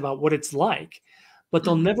stories about what it's like, but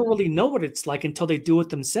they'll never really know what it's like until they do it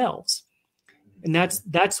themselves. And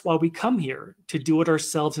that's why we come here, to do it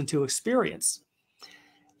ourselves and to experience.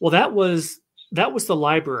 Well, that was the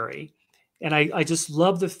library. And I just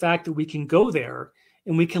love the fact that we can go there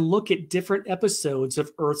and we can look at different episodes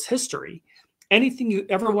of Earth's history, anything you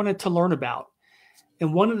ever wanted to learn about.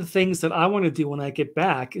 And one of the things that I want to do when I get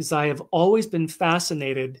back is I have always been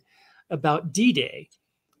fascinated about D-Day,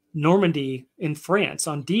 Normandy in France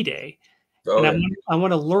on D-Day. Oh, and I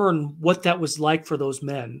want to learn what that was like for those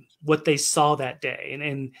men, what they saw that day.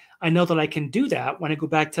 And I know that I can do that when I go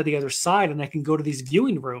back to the other side and I can go to these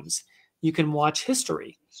viewing rooms. You can watch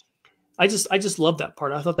history. I just love that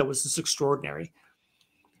part. I thought that was just extraordinary.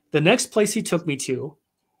 The next place he took me to,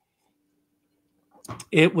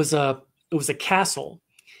 it was a castle,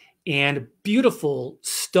 and a beautiful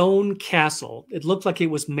stone castle. It looked like it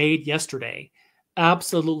was made yesterday.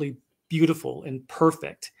 absolutely beautiful and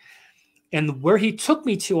perfect. And where he took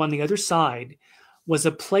me to on the other side was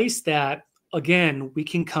a place that, again, we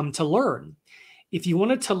can come to learn. If you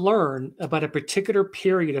wanted to learn about a particular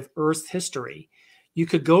period of Earth's history, you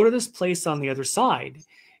could go to this place on the other side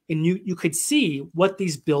and you could see what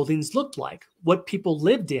these buildings looked like, what people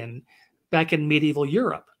lived in back in medieval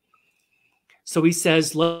Europe. So he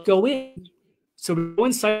says, let's go in. So we go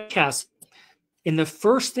inside the castle. And the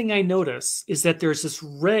first thing I notice is that there's this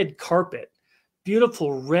red carpet,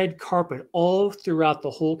 beautiful red carpet all throughout the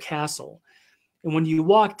whole castle. And when you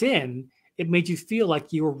walked in, it made you feel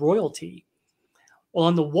like you were royalty. Well,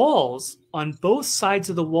 on the walls, on both sides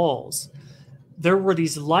of the walls, there were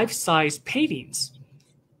these life-size paintings,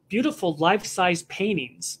 beautiful life-size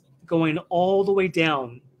paintings going all the way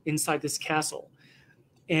down inside this castle.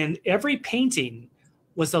 And every painting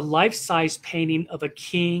was a life-size painting of a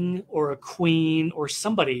king or a queen or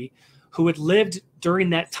somebody who had lived during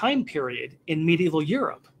that time period in medieval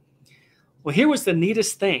Europe. Well, here was the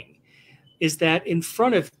neatest thing, is that in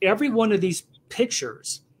front of every one of these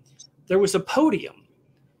pictures, there was a podium.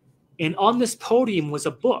 And on this podium was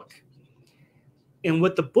a book. And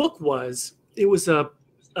what the book was, it was a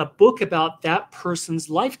book about that person's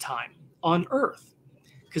lifetime on Earth,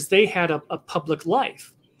 because they had a public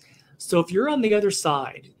life. So if you're on the other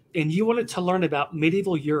side and you wanted to learn about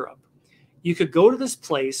medieval Europe, you could go to this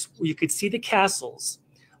place where you could see the castles,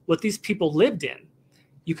 what these people lived in.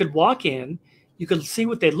 You could walk in, you could see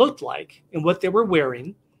what they looked like and what they were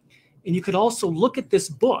wearing. And you could also look at this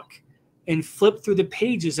book and flip through the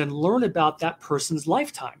pages and learn about that person's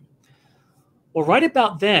lifetime. Well, right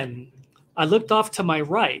about then, I looked off to my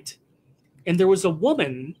right, and there was a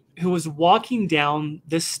woman who was walking down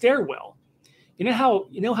this stairwell. You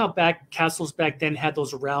know how back castles back then had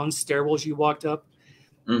those round stairwells you walked up?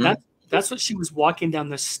 Mm-hmm. That's what she was walking down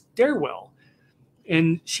the stairwell.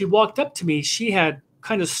 And she walked up to me. She had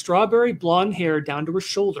kind of strawberry blonde hair down to her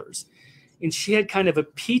shoulders. And she had kind of a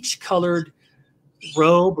peach colored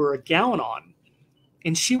robe or a gown on.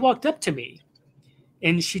 And she walked up to me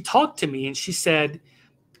and she talked to me and she said,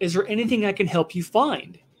 "Is there anything I can help you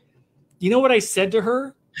find?" You know what I said to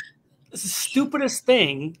her? It's the stupidest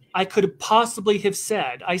thing I could possibly have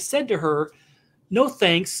said. I said to her, "No,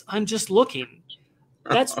 thanks. I'm just looking."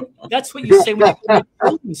 That's what you say when you go to a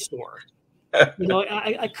clothing store. You know,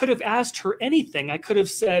 I could have asked her anything. I could have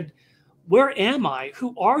said, "Where am I?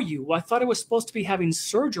 Who are you? I thought I was supposed to be having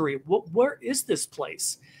surgery. Where is this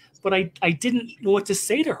place?" But I didn't know what to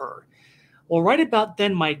say to her. Well, right about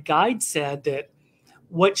then, my guide said that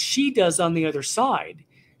what she does on the other side,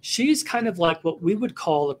 she's kind of like what we would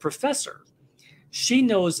call a professor. She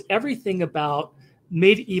knows everything about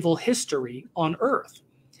medieval history on Earth.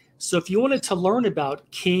 So if you wanted to learn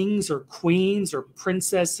about kings or queens or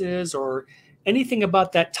princesses or anything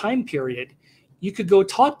about that time period, you could go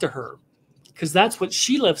talk to her, because that's what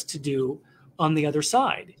she loves to do on the other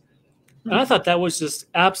side. And I thought that was just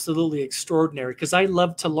absolutely extraordinary, because I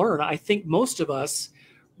love to learn. I think most of us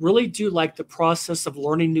really do like the process of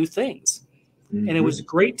learning new things. Mm-hmm. And it was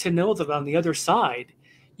great to know that on the other side,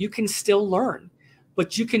 you can still learn,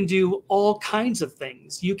 but you can do all kinds of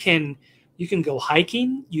things. You can go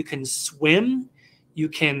hiking, you can swim, you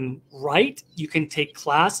can write, you can take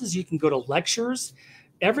classes, you can go to lectures.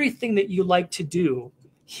 Everything that you like to do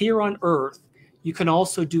here on Earth, you can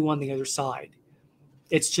also do on the other side.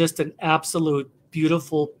 It's just an absolute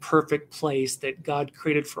beautiful, perfect place that God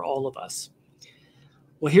created for all of us.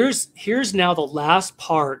 Well, here's now the last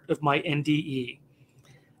part of my NDE.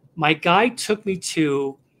 My guide took me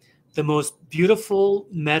to the most beautiful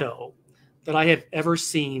meadow that I have ever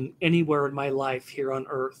seen anywhere in my life here on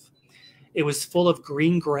Earth. It was full of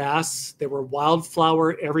green grass. There were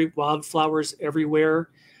wildflowers everywhere.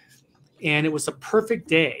 And it was a perfect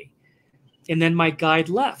day. And then my guide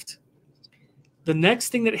left. The next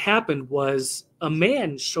thing that happened was a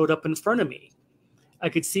man showed up in front of me. I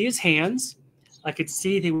could see his hands. I could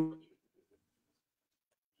see he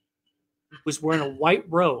was wearing a white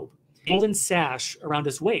robe, golden sash around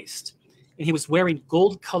his waist, and he was wearing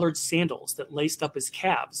gold-colored sandals that laced up his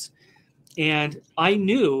calves. And I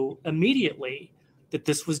knew immediately that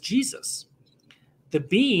this was Jesus. The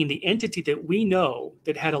being, the entity that we know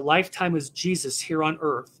that had a lifetime as Jesus here on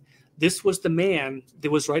Earth, this was the man that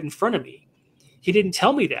was right in front of me. He didn't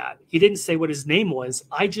tell me that. He didn't say what his name was.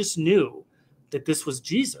 I just knew that this was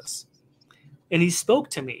Jesus. And he spoke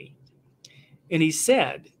to me. And he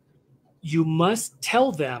said, "You must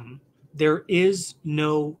tell them there is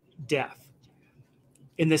no death."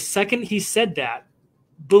 And the second he said that,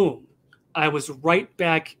 boom, I was right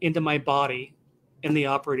back into my body in the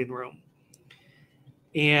operating room.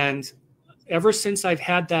 And ever since I've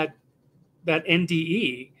had that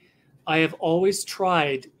NDE, I have always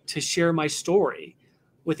tried to share my story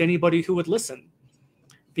with anybody who would listen,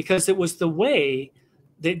 because it was the way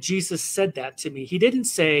that Jesus said that to me. He didn't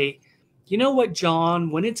say, you know what,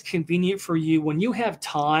 John, when it's convenient for you, when you have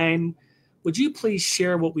time, would you please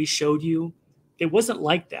share what we showed you? It wasn't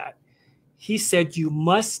like that. He said, you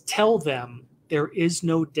must tell them there is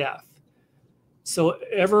no death. So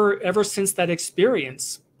ever since that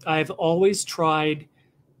experience, I've always tried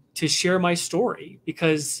to share my story,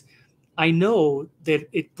 because I know that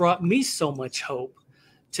it brought me so much hope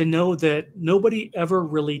to know that nobody ever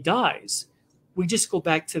really dies. We just go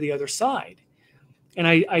back to the other side. And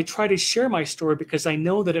I try to share my story because I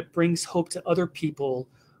know that it brings hope to other people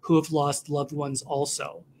who have lost loved ones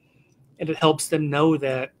also. And it helps them know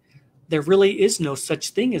that there really is no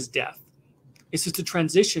such thing as death. It's just a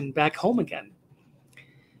transition back home again.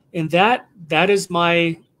 And that is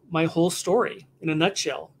my whole story in a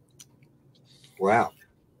nutshell. Wow.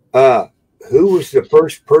 Who was the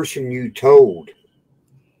first person you told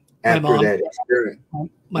after that experience?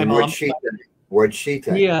 My mom. What'd she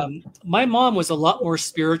think? Yeah, my mom was a lot more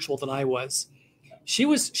spiritual than I was. She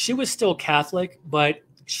was still Catholic, but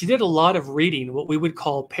she did a lot of reading, what we would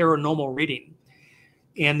call paranormal reading.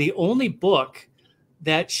 And the only book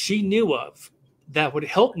that she knew of that would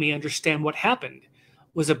help me understand what happened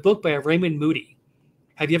was a book by Raymond Moody.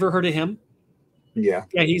 Have you ever heard of him? Yeah.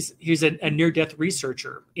 Yeah, he's a near-death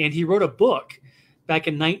researcher, and he wrote a book back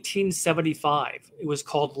in 1975. It was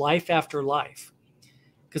called Life After Life.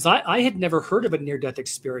 Because I had never heard of a near-death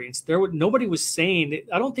experience. Nobody was saying,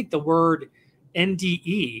 I don't think the word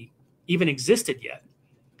NDE even existed yet.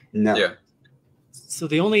 No. Yeah. So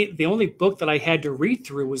the only book that I had to read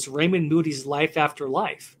through was Raymond Moody's Life After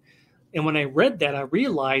Life. And when I read that, I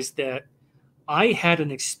realized that I had an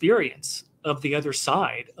experience of the other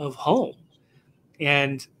side of home.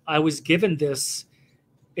 And I was given this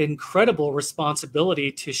incredible responsibility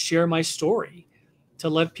to share my story, to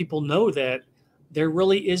let people know that there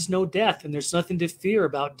really is no death and there's nothing to fear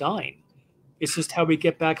about dying. It's just how we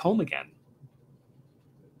get back home again.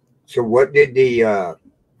 So what did the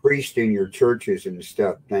priest in your churches and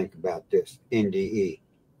stuff think about this NDE?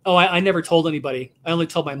 Oh, I never told anybody. I only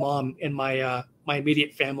told my mom and my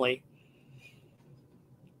immediate family.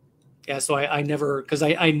 Yeah, so I never, because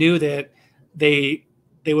I knew that they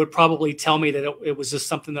would probably tell me that it was just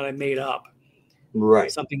something that I made up.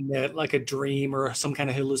 Right. Something that, like a dream or some kind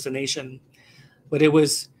of hallucination. But it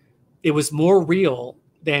was more real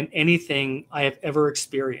than anything I have ever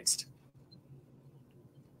experienced.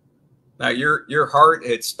 Now your heart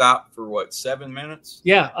had stopped for what, 7 minutes?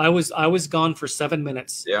 Yeah, I was gone for 7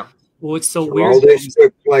 minutes. Yeah. Well, it's so So weird. all this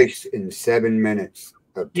took place in 7 minutes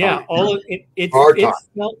of time. Yeah, all of it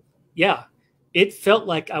felt, yeah, it felt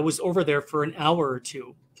like I was over there for an hour or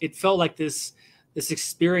two. It felt like this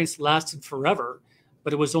experience lasted forever,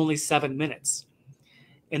 but it was only 7 minutes.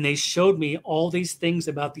 And they showed me all these things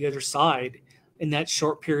about the other side in that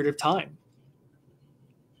short period of time.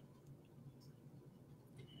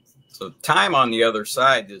 So time on the other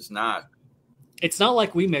side is not. It's not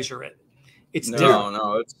like we measure it. It's no, different.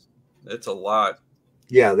 no, it's a lot.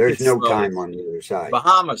 Yeah, there's It's no time on the other side.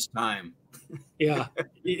 Bahamas time. Yeah,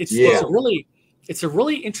 it's a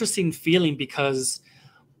really interesting feeling, because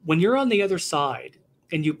when you're on the other side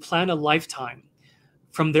and you plan a lifetime,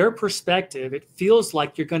 from their perspective, it feels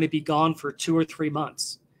like you're going to be gone for 2 or 3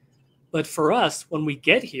 months. But for us, when we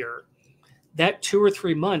get here, that 2 or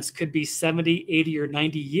 3 months could be 70, 80, or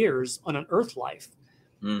 90 years on an earth life.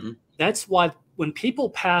 Mm-hmm. That's why when people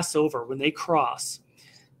pass over, when they cross,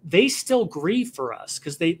 they still grieve for us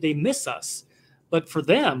because they miss us. But for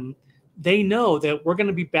them, they know that we're going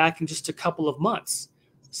to be back in just a couple of months.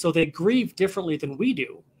 So they grieve differently than we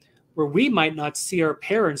do, where we might not see our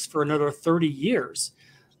parents for another 30 years.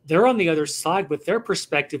 They're on the other side with their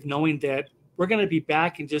perspective, knowing that we're going to be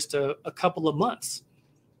back in just a couple of months.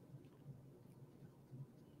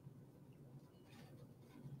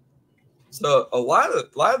 So a lot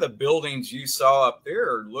of the buildings you saw up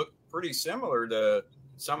there look pretty similar to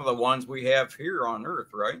some of the ones we have here on Earth,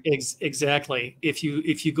 right? Exactly. If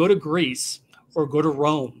you go to Greece or go to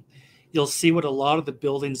Rome, you'll see what a lot of the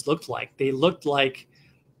buildings looked like. They looked like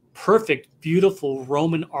perfect, beautiful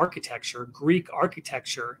Roman architecture, Greek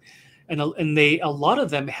architecture, and a lot of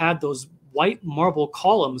them had those white marble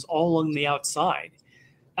columns all along the outside.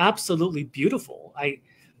 Absolutely beautiful.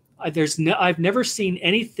 I've never seen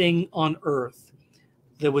anything on Earth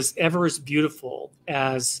that was ever as beautiful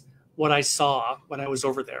as what I saw when I was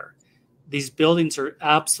over there. These buildings are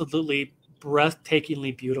absolutely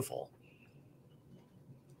breathtakingly beautiful.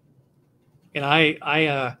 And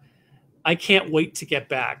I can't wait to get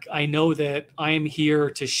back. I know that I am here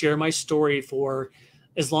to share my story for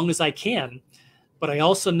as long as I can, but I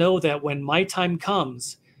also know that when my time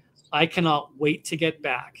comes, I cannot wait to get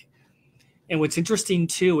back. And what's interesting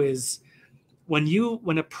too is when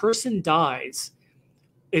a person dies,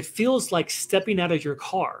 it feels like stepping out of your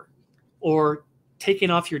car or taking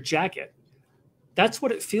off your jacket. That's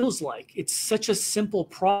what it feels like. It's such a simple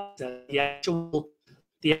process, the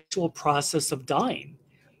actual process of dying.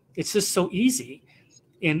 It's just so easy.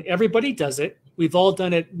 And everybody does it. We've all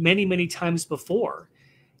done it many, many times before.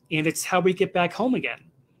 And it's how we get back home again.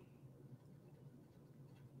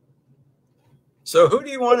 So who do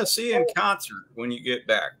you want to see in concert when you get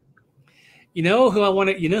back? You know who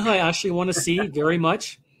I actually want to see very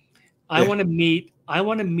much? I want to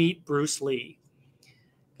meet Bruce Lee.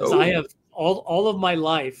 Because I have all of my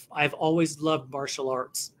life, I've always loved martial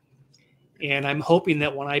arts. And I'm hoping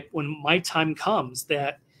that when my time comes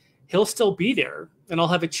that he'll still be there and I'll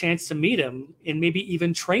have a chance to meet him and maybe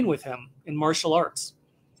even train with him in martial arts.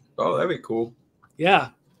 Oh, that'd be cool. Yeah.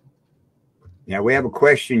 Now we have a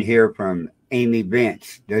question here from Amy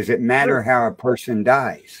Vince. Does it matter how a person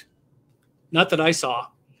dies? Not that I saw.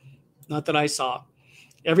 Not that I saw.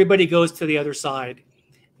 Everybody goes to the other side.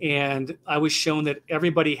 And I was shown that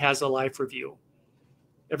everybody has a life review.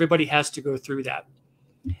 Everybody has to go through that.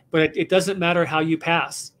 But it doesn't matter how you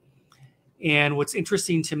pass. And what's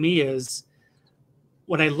interesting to me is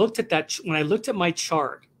when I looked at my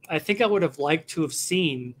chart, I think I would have liked to have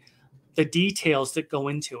seen the details that go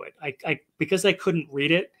into it. Because I couldn't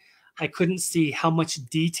read it, I couldn't see how much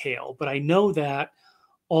detail, but I know that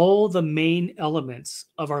all the main elements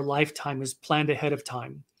of our lifetime is planned ahead of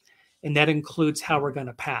time. And that includes how we're going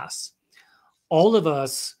to pass. All of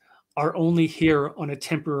us are only here on a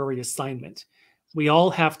temporary assignment. We all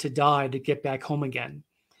have to die to get back home again.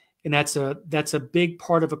 And that's a big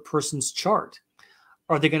part of a person's chart.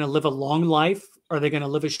 Are they going to live a long life? Are they going to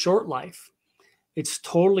live a short life? It's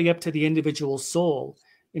totally up to the individual soul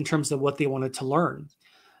in terms of what they wanted to learn.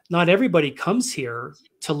 Not everybody comes here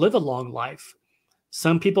to live a long life.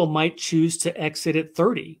 Some people might choose to exit at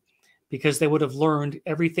 30 because they would have learned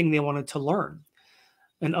everything they wanted to learn.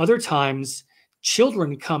 And other times,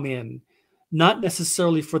 children come in, not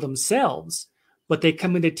necessarily for themselves, but they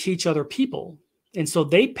come in to teach other people. And so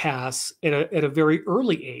they pass at a very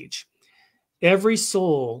early age. Every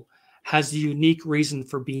soul has a unique reason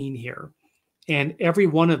for being here. And every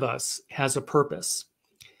one of us has a purpose.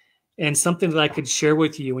 And something that I could share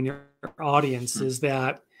with you and your audience is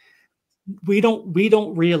that we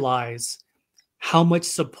don't realize how much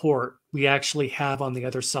support we actually have on the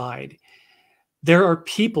other side. There are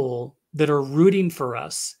people that are rooting for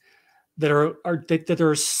us, that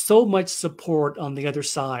there is so much support on the other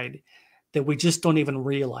side that we just don't even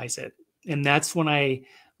realize it. And that's when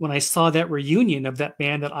I saw that reunion of that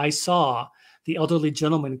band that I saw, the elderly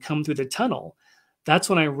gentleman come through the tunnel, that's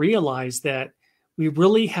when I realized that we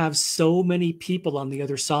really have so many people on the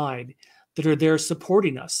other side that are there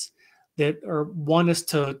supporting us, that want us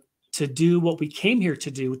to do what we came here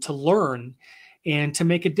to do, to learn and to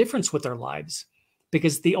make a difference with our lives.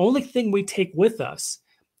 Because the only thing we take with us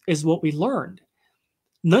is what we learned.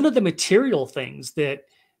 None of the material things that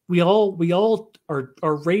we all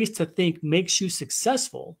are raised to think makes you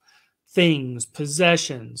successful, things,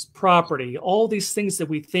 possessions, property, all these things that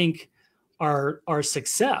we think are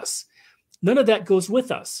success, none of that goes with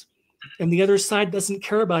us. And the other side doesn't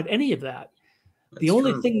care about any of that. The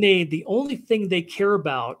only thing they care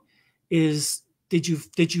about is did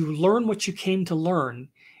you learn what you came to learn,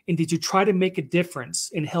 and did you try to make a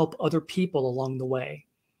difference and help other people along the way?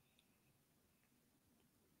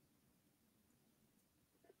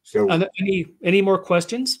 So any more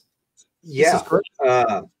questions? Yeah.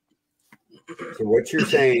 So what you're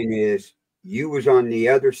saying is you was on the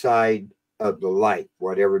other side of the light,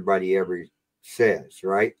 what everybody ever says,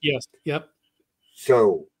 right? Yes. Yep.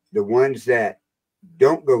 So the ones that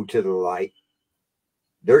don't go to the light,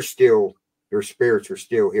 their spirits are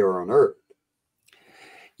still here on earth.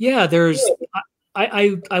 Yeah,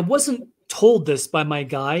 I wasn't told this by my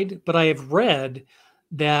guide, but I have read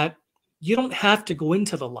that you don't have to go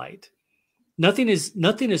into the light. Nothing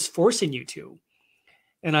is forcing you to.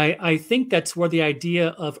 And I think that's where the idea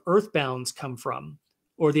of earthbounds come from,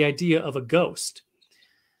 or the idea of a ghost.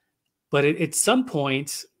 But at some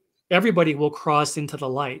point, everybody will cross into the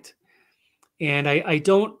light. And I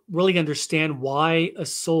don't really understand why a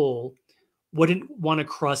soul wouldn't want to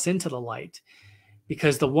cross into the light.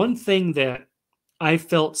 Because the one thing that I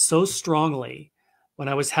felt so strongly when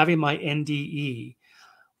I was having my NDE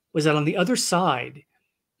was that on the other side,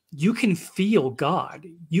 you can feel God.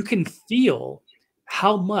 You can feel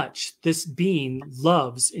how much this being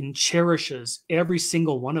loves and cherishes every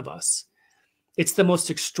single one of us. It's the most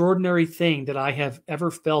extraordinary thing that I have ever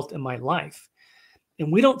felt in my life. And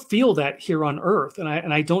we don't feel that here on Earth. And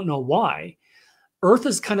I don't know why. Earth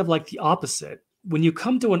is kind of like the opposite. When you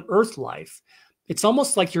come to an Earth life, it's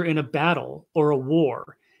almost like you're in a battle or a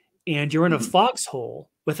war and you're in a foxhole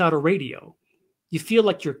without a radio. You feel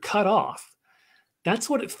like you're cut off. That's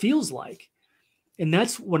what it feels like. And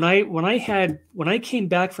that's when I came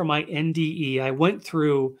back from my NDE, I went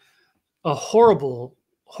through a horrible,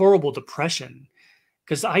 horrible depression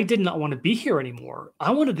because I did not want to be here anymore.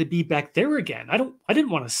 I wanted to be back there again. I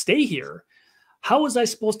didn't want to stay here. How was I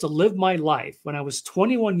supposed to live my life when I was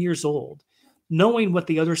 21 years old, knowing what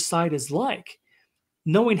the other side is like,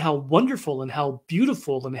 knowing how wonderful and how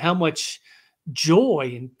beautiful and how much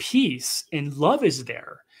joy and peace and love is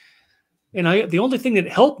there? And the only thing that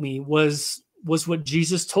helped me was what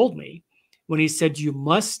Jesus told me when he said, you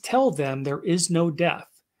must tell them there is no death.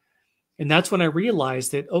 And that's when I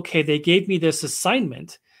realized that, okay, they gave me this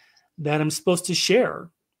assignment that I'm supposed to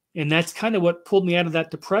share. And that's kind of what pulled me out of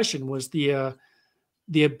that depression, was the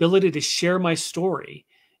ability to share my story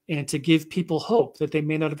and to give people hope that they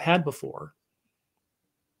may not have had before.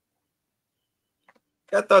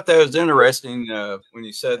 I thought that was interesting when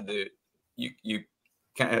you said that you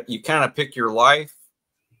kind of pick your life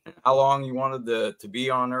and how long you wanted to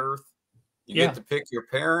be on Earth. You get to pick your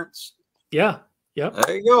parents. Yeah. Yep.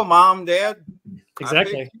 There you go, Mom, Dad.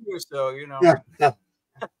 Exactly. You, so, you know.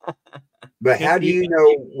 But how do you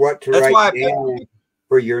know what to write down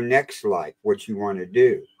for your next life, what you want to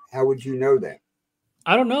do? How would you know that?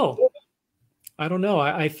 I don't know.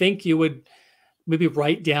 I think you would maybe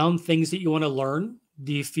write down things that you want to learn.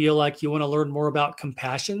 Do you feel like you want to learn more about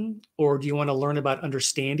compassion, or do you want to learn about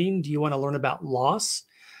understanding? Do you want to learn about loss?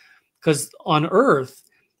 Because on Earth,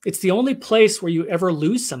 it's the only place where you ever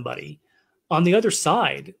lose somebody. On the other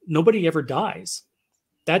side, nobody ever dies.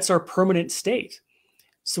 That's our permanent state.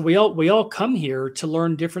 So we all come here to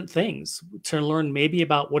learn different things, to learn maybe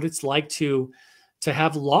about what it's like to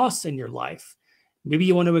have loss in your life. Maybe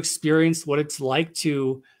you want to experience what it's like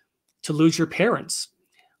to lose your parents,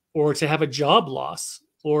 or to have a job loss,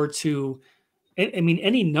 or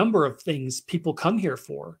any number of things people come here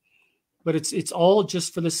for. But it's all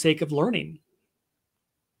just for the sake of learning.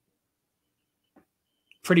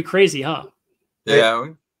 Pretty crazy, huh? Yeah.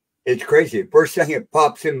 It's crazy. First thing that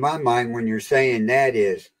pops in my mind when you're saying that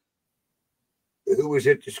is, who was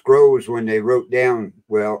it the scrolls when they wrote down,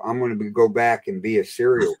 well, I'm going to go back and be a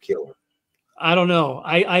serial killer? I don't know.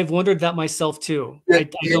 I've wondered that myself too. I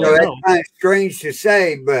don't know. That's kind of strange to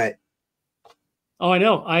say, but. Oh, I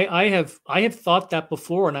know. I have thought that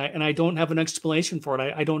before, and I don't have an explanation for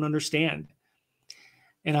it. I don't understand.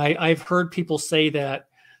 And I've heard people say that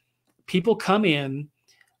people come in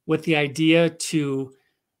with the idea to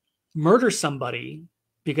murder somebody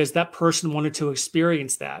because that person wanted to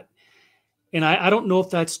experience that. And I don't know if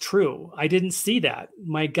that's true. I didn't see that.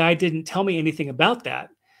 My guide didn't tell me anything about that.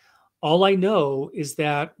 All I know is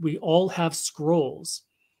that we all have scrolls.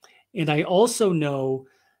 And I also know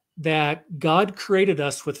that God created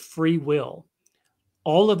us with free will.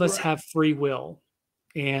 All of us have free will.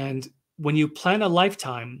 And when you plan a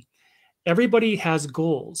lifetime, everybody has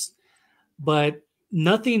goals, but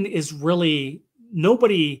nobody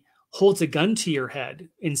holds a gun to your head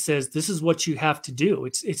and says, this is what you have to do.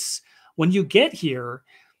 It's when you get here,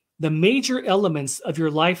 the major elements of your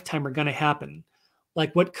lifetime are going to happen.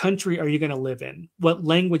 Like, what country are you going to live in? What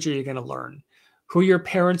language are you going to learn? Who are your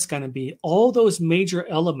parents going to be? All those major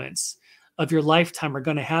elements of your lifetime are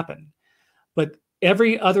going to happen. But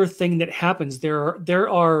every other thing that happens, there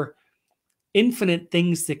are infinite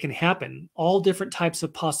things that can happen, all different types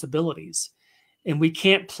of possibilities. And we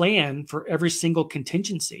can't plan for every single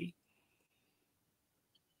contingency.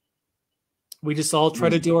 We just all try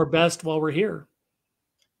to do our best while we're here.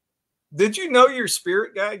 Did you know your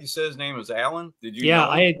spirit guide? You said his name was Alan. Did you?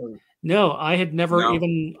 Yeah, know I had never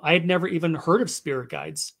even heard of spirit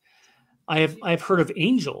guides. I've heard of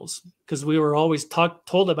angels because we were always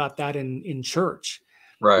told about that in church.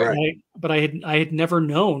 Right. But I had never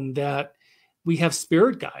known that we have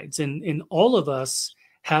spirit guides, and all of us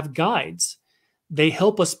have guides. They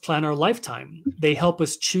help us plan our lifetime. They help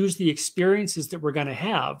us choose the experiences that we're going to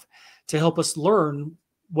have to help us learn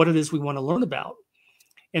what it is we want to learn about.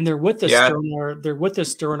 And they're with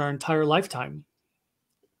us during our entire lifetime.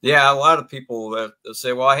 Yeah, a lot of people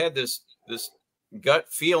say, well, I had this gut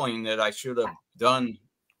feeling that I should have done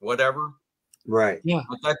whatever. Right. Yeah.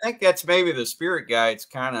 But I think that's maybe the spirit guides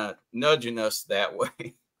kind of nudging us that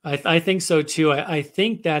way. I think so too. I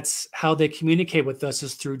think that's how they communicate with us,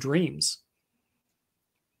 is through dreams.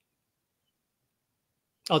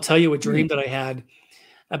 I'll tell you a dream that I had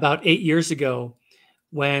about 8 years ago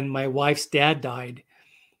when my wife's dad died.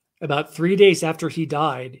 About 3 days after he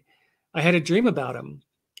died, I had a dream about him.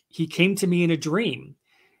 He came to me in a dream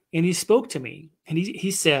and he spoke to me and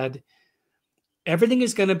he said, everything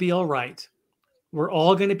is going to be all right. We're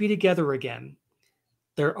all going to be together again.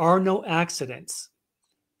 There are no accidents.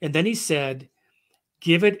 And then he said,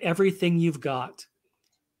 give it everything you've got.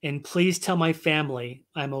 And please tell my family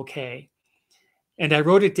I'm okay. And I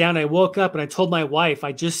wrote it down. I woke up and I told my wife,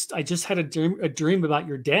 I just had a dream about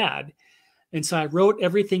your dad. And so I wrote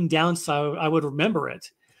everything down so I would remember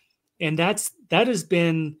it. And that has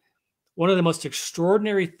been one of the most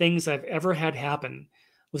extraordinary things I've ever had happen,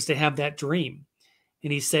 was to have that dream.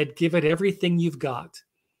 And he said, give it everything you've got.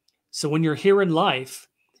 So when you're here in life,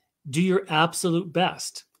 do your absolute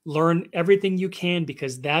best. Learn everything you can,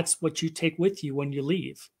 because that's what you take with you when you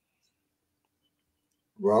leave.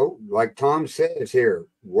 Well, like Tom says here,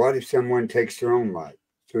 what if someone takes their own life?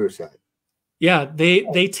 Suicide. Yeah,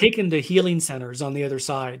 they take into healing centers on the other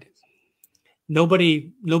side.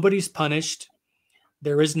 Nobody's punished.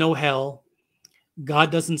 There is no hell.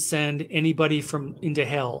 God doesn't send anybody into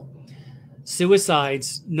hell.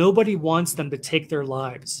 Suicides, nobody wants them to take their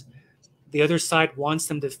lives. The other side wants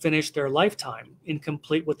them to finish their lifetime and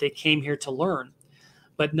complete what they came here to learn.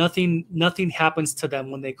 But nothing happens to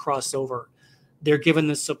them when they cross over. They're given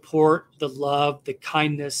the support, the love, the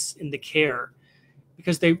kindness, and the care,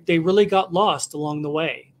 because they really got lost along the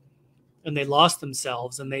way, and they lost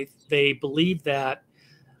themselves, and they believe that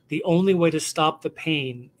the only way to stop the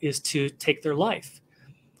pain is to take their life.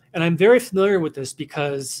 And I'm very familiar with this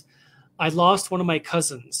because I lost one of my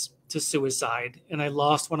cousins to suicide, and I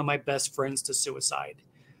lost one of my best friends to suicide.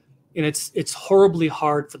 And it's horribly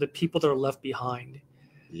hard for the people that are left behind.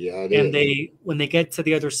 Yeah, and when they get to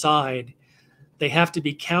the other side, they have to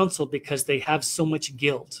be counseled because they have so much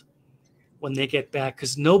guilt when they get back,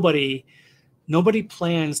 because nobody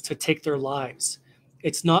plans to take their lives.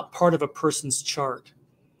 It's not part of a person's chart.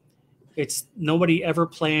 Nobody ever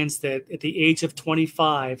plans that at the age of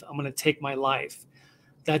 25, I'm going to take my life.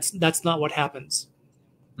 That's not what happens.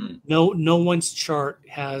 No one's chart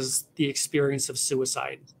has the experience of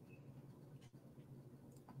suicide.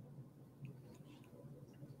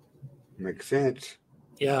 Makes sense.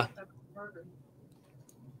 Yeah.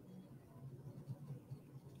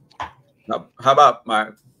 Now, how about my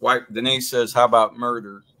wife Denise says, how about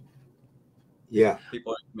murder? Yeah.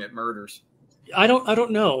 People that commit murders. I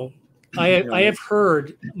don't know. I have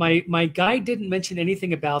heard my guide didn't mention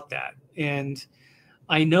anything about that. And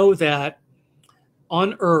I know that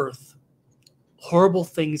on Earth, horrible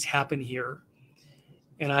things happen here.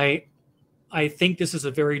 And I think this is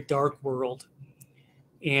a very dark world,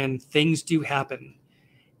 and things do happen.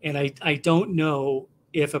 And I don't know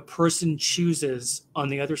if a person chooses on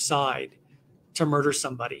the other side to murder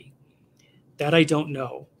somebody. That I don't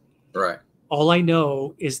know. Right. All I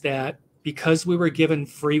know is that because we were given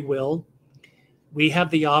free will, we have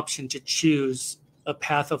the option to choose a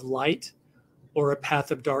path of light or a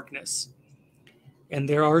path of darkness. And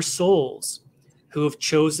there are souls who have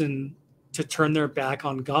chosen to turn their back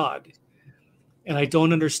on God. And I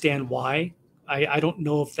don't understand why. I don't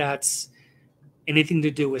know if that's anything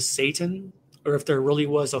to do with Satan or if there really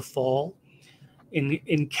was a fall.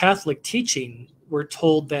 In Catholic teaching, we're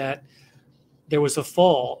told that there was a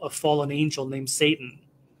fallen angel named Satan.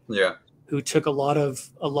 Yeah. Who took a lot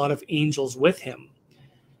of angels with him,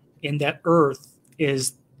 and that Earth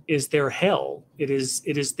is their hell. It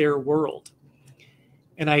is their world.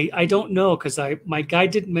 And I don't know, because my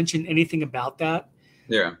guide didn't mention anything about that.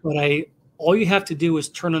 Yeah. But all you have to do is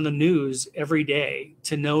turn on the news every day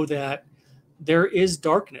to know that there is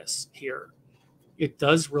darkness here. It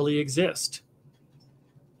does really exist.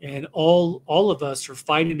 And all of us are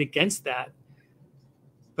fighting against that.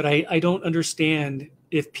 But I don't understand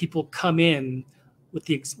if people come in with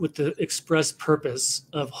the express purpose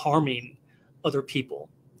of harming other people.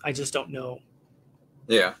 I just don't know.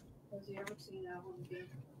 Yeah.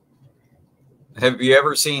 Have you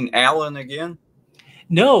ever seen Alan again?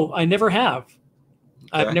 No, I never have.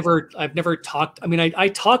 Okay. I've never talked. I mean, I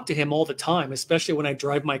talk to him all the time, especially when I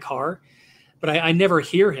drive my car, but I never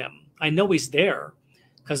hear him. I know he's there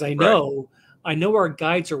because I know our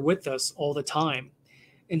guides are with us all the time.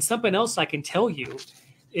 And something else I can tell you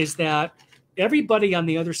is that everybody on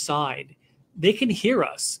the other side, they can hear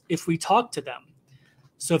us if we talk to them.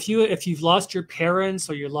 So if you've lost your parents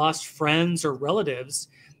or you lost friends or relatives,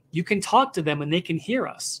 you can talk to them and they can hear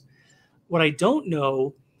us. What I don't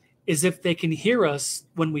know is if they can hear us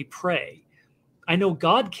when we pray. I know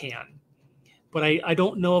God can, but I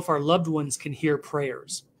don't know if our loved ones can hear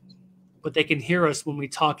prayers. but they can hear us when we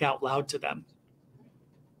talk out loud to them.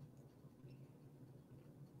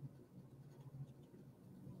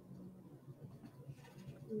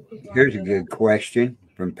 Here's a good question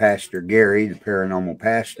from Pastor Gary, the paranormal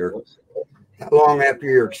pastor. How long after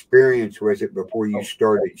your experience was it before you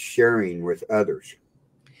started sharing with others?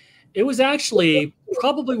 It was actually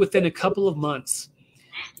probably within a couple of months.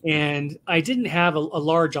 And I didn't have a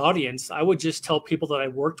large audience. I would just tell people that I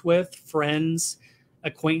worked with, friends,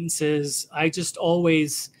 acquaintances. I just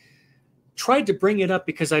always tried to bring it up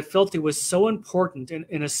because I felt it was so important.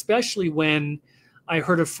 And especially when I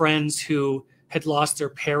heard of friends who had lost their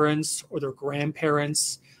parents or their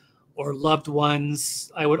grandparents or loved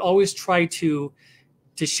ones, I would always try to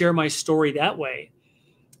share my story that way.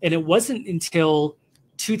 And it wasn't until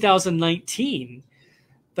 2019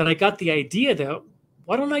 that I got the idea that,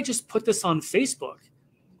 why don't I just put this on Facebook?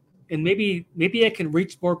 And maybe I can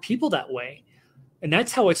reach more people that way. And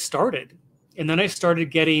that's how it started. And then I started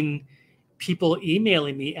getting people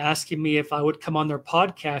emailing me, asking me if I would come on their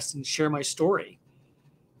podcast and share my story.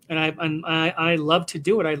 And I love to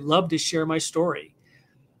do it. I love to share my story.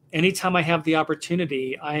 Anytime I have the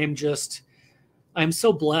opportunity, I'm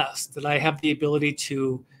so blessed that I have the ability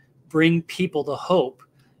to bring people the hope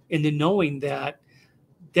into knowing that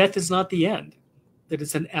death is not the end, that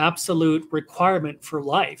it's an absolute requirement for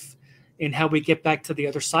life and how we get back to the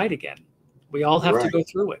other side again. We all have to go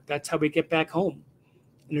through it. That's how we get back home.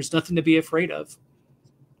 And there's nothing to be afraid of.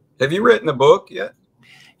 Have you written a book yet?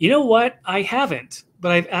 You know what? I haven't,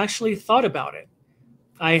 but I've actually thought about it.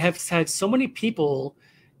 I have had so many people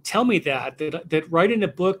tell me that writing a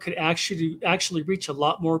book could actually reach a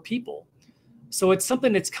lot more people. So it's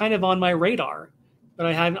something that's kind of on my radar, but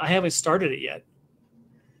I haven't started it yet.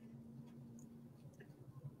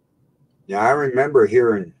 Now, I remember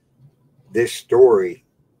hearing this story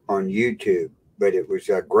on YouTube, but it was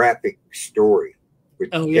a graphic story.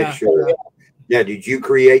 Oh, yeah. Now, did you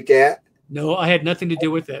create that? No, I had nothing to do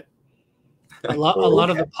with it. A lot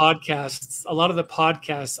of the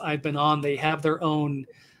podcasts I've been on, they have their own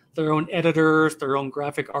editors, their own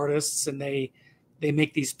graphic artists, and they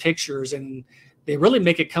make these pictures and they really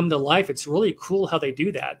make it come to life. It's really cool how they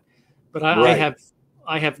do that. But I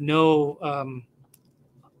have no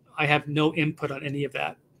input on any of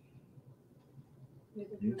that.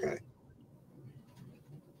 Okay.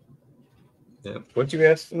 Yeah. What'd you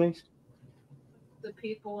ask, Denise? The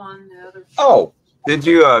people on the other. Oh, did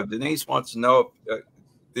you? Denise wants to know.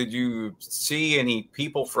 Did you see any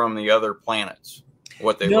people from the other planets?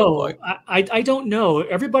 What they look like? I don't know.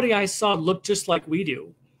 Everybody I saw looked just like we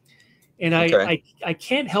do, and I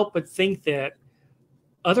can't help but think that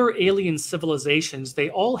other alien civilizations,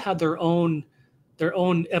 they all had their own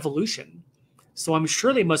evolution. So I'm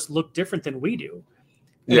sure they must look different than we do.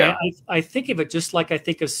 And yeah. I think of it just like I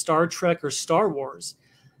think of Star Trek or Star Wars,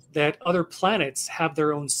 that other planets have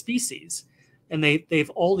their own species and they've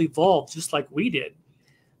all evolved just like we did.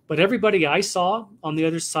 But everybody I saw on the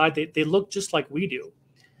other side, they look just like we do.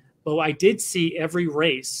 But I did see every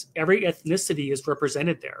race, every ethnicity is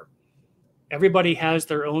represented there. Everybody has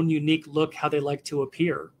their own unique look, how they like to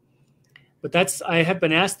appear. But I have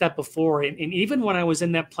been asked that before. And even when I was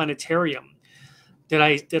in that planetarium, did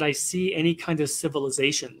I see any kind of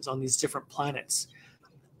civilizations on these different planets?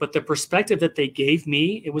 But the perspective that they gave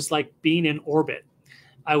me, it was like being in orbit.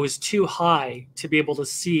 I was too high to be able to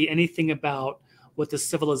see anything about what the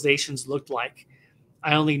civilizations looked like.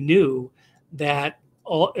 I only knew that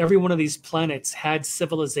every one of these planets had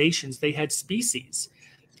civilizations. They had species.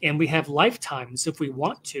 And we have lifetimes, if we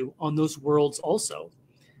want to, on those worlds also.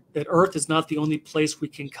 That Earth is not the only place we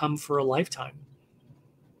can come for a lifetime.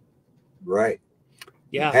 Right.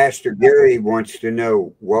 Yeah. Pastor Gary wants to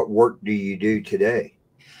know, what work do you do today?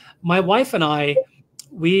 My wife and I,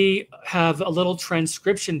 we have a little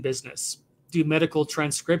transcription business, do medical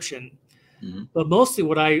transcription. Mm-hmm. But mostly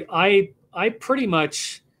what I pretty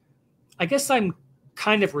much, I guess I'm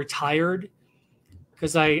kind of retired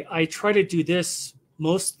because I try to do this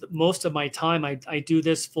most of my time. I do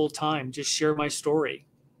this full time, just share my story.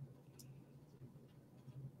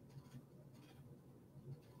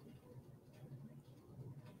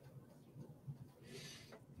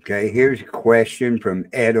 Okay, here's a question from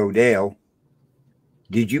Ed Odell.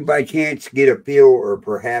 Did you by chance get a feel or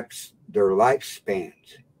perhaps their lifespans?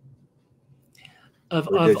 Of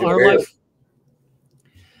our life?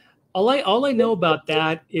 All I know about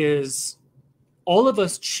that is all of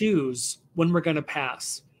us choose when we're going to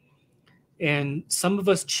pass. And some of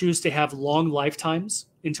us choose to have long lifetimes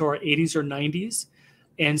into our 80s or 90s.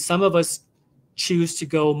 And some of us choose to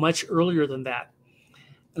go much earlier than that.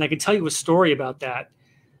 And I can tell you a story about that.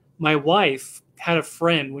 My wife had a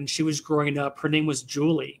friend when she was growing up. Her name was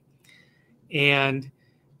Julie, and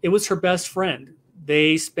it was her best friend.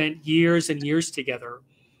 They spent years and years together.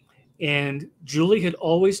 And Julie had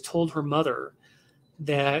always told her mother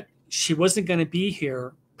that she wasn't going to be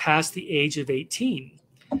here past the age of 18.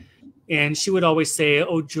 And she would always say,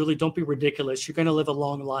 "Oh, Julie, don't be ridiculous. You're going to live a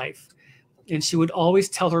long life." And she would always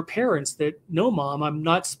tell her parents that, "No, Mom, I'm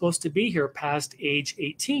not supposed to be here past age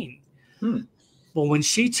 18. Well, when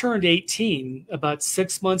she turned 18, about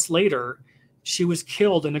 6 months later, she was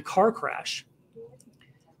killed in a car crash.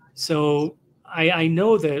 So I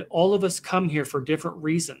know that all of us come here for different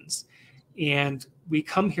reasons. And we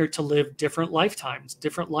come here to live different lifetimes,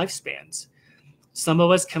 different lifespans. Some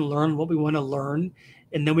of us can learn what we want to learn,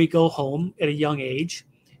 and then we go home at a young age.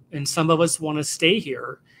 And some of us want to stay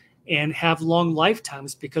here and have long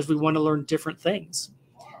lifetimes because we want to learn different things.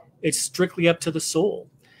 It's strictly up to the soul.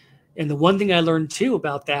 And the one thing I learned too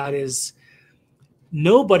about that is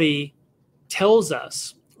nobody tells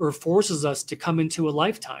us or forces us to come into a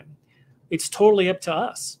lifetime. It's totally up to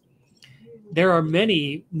us. There are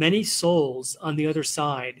many, many souls on the other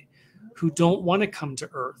side who don't want to come to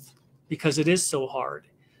Earth because it is so hard.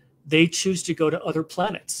 They choose to go to other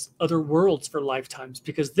planets, other worlds for lifetimes,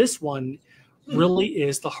 because this one really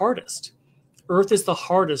is the hardest. Earth is the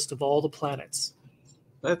hardest of all the planets.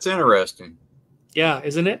 That's interesting. Yeah,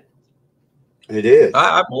 isn't it? It is.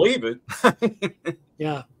 I believe it.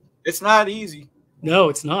 Yeah. It's not easy. No,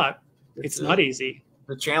 it's not. It's not easy.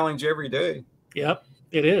 The challenge every day. Yep,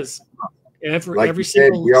 it is. Like you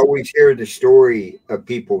said, we always hear the story of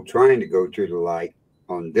people trying to go to the light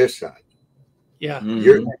on this side. Yeah.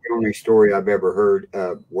 You're the only story I've ever heard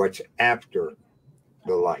of what's after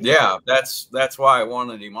the light. Yeah, that's why I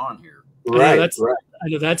wanted him on here. Right.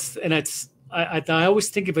 I know I always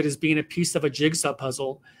think of it as being a piece of a jigsaw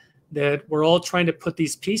puzzle that we're all trying to put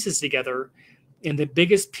these pieces together. And the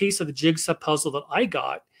biggest piece of the jigsaw puzzle that I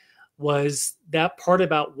got was that part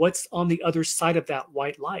about what's on the other side of that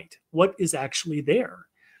white light. What is actually there?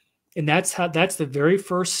 And that's the very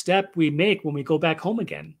first step we make when we go back home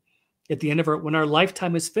again. At the end of when our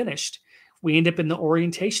lifetime is finished, we end up in the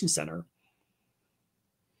orientation center.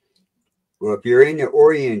 Well, if you're in the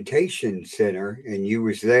orientation center and you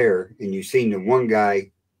was there and you seen the one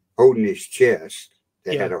guy holding his chest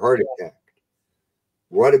that had a heart attack,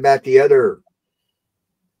 what about the other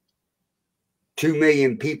 2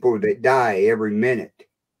 million people that die every minute?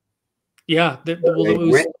 Yeah, they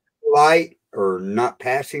went to the light or not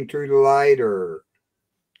passing through the light, or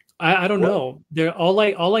I don't know. All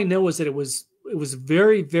I know is that it was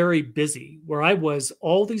very, very busy. Where I was,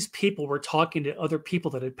 all these people were talking to other people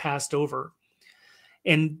that had passed over.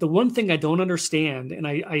 And the one thing I don't understand, and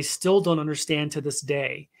I still don't understand to this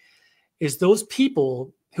day, is those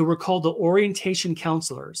people who were called the orientation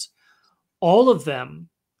counselors. All of them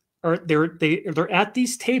they're at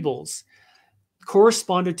these tables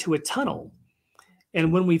corresponded to a tunnel.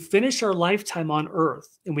 And when we finish our lifetime on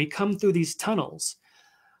Earth and we come through these tunnels,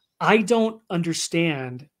 I don't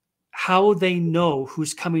understand how they know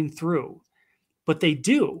who's coming through, but they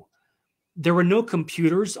do. There were no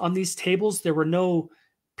computers on these tables. There were no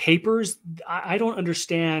papers. I don't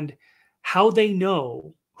understand how they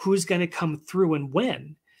know who's going to come through and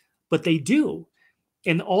when, but they do.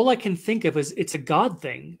 And all I can think of is it's a God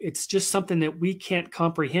thing. It's just something that we can't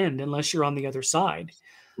comprehend unless you're on the other side.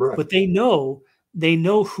 Right. But they know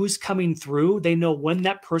who's coming through. They know when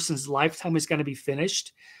that person's lifetime is going to be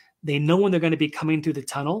finished. They know when they're going to be coming through the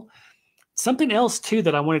tunnel. Something else, too,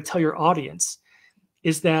 that I want to tell your audience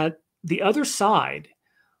is that the other side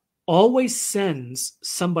always sends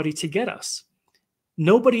somebody to get us.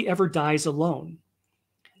 Nobody ever dies alone.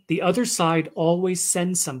 The other side always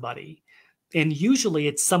sends somebody. And usually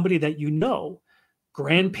it's somebody that you know,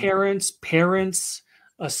 grandparents, parents,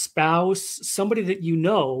 a spouse, somebody that you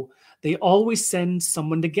know, they always send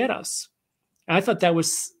someone to get us. And I thought that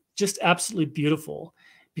was just absolutely beautiful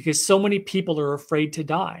because so many people are afraid to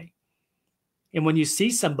die. And when you see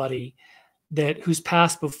somebody who's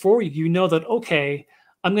passed before you, you know that, okay,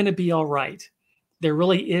 I'm going to be all right. There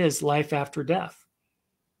really is life after death.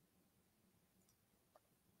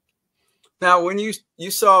 Now, when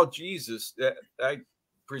you saw Jesus, I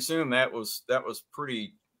presume that was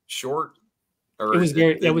pretty short. Or it was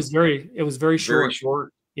very short. Very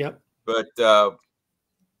short. Yep. But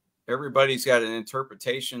everybody's got an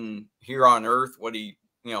interpretation here on Earth. What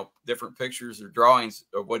different pictures or drawings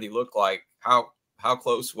of what he looked like. How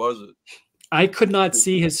close was it? I could not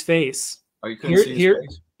see his face. Oh, you couldn't see his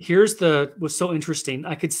face? Here's was so interesting.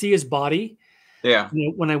 I could see his body. Yeah.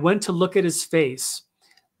 When I went to look at his face,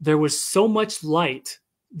 there was so much light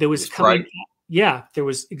that was coming. Bright. Yeah, there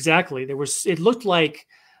was exactly. There was it looked like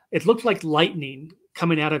lightning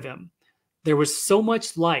coming out of him. There was so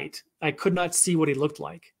much light, I could not see what he looked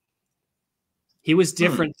like. He was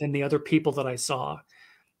different than the other people that I saw.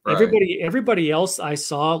 Right. Everybody else I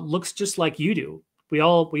saw looks just like you do. We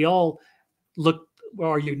all look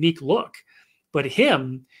our unique look. But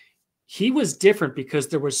him, he was different because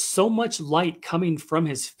there was so much light coming from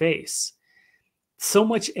his face. So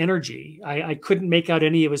much energy. I couldn't make out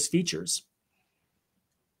any of his features.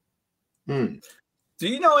 Hmm. Do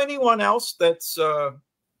you know anyone else that's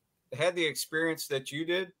had the experience that you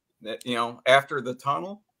did, that, you know, after the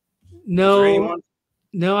tunnel? No,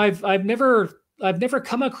 no, I've never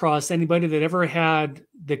come across anybody that ever had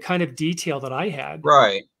the kind of detail that I had.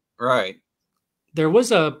 Right, right.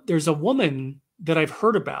 There's a woman that I've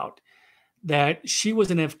heard about that she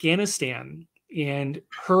was in Afghanistan, and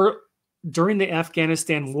during the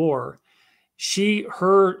Afghanistan war,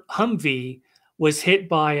 her Humvee was hit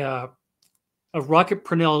by a rocket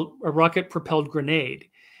propelled grenade,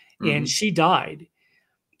 and she died.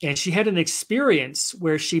 And she had an experience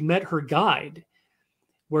where she met her guide,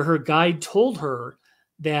 where her guide told her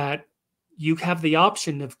that you have the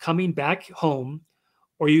option of coming back home,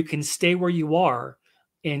 or you can stay where you are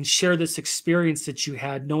and share this experience that you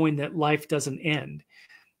had, knowing that life doesn't end.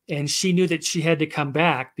 And she knew that she had to come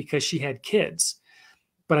back because she had kids,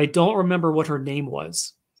 but I don't remember what her name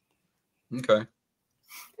was. Okay.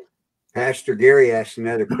 Pastor Gary asked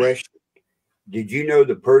another question. Did you know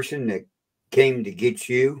the person that came to get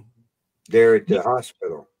you there at the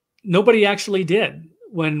hospital? Nobody actually did.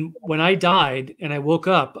 When I died and I woke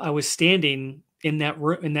up, I was standing in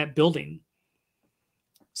that building.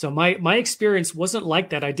 So my experience wasn't like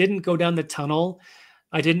that. I didn't go down the tunnel.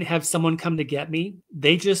 I didn't have someone come to get me.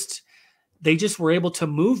 They just were able to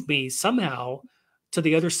move me somehow to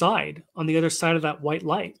the other side, on the other side of that white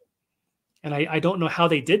light. And I don't know how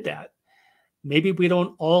they did that. Maybe we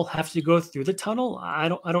don't all have to go through the tunnel. I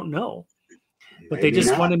don't know. But Maybe they just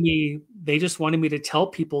not. wanted me to tell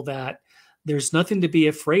people that there's nothing to be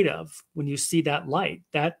afraid of when you see that light.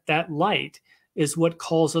 That light is what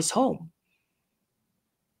calls us home.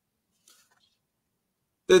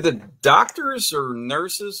 Did the doctors or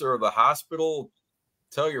nurses or the hospital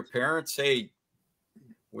tell your parents, hey,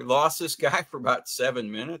 we lost this guy for about 7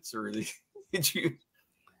 minutes? Or did you?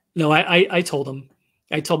 No, I told them.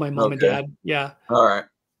 I told my mom and dad. Yeah. All right.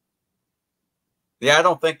 Yeah, I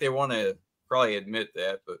don't think they want to probably admit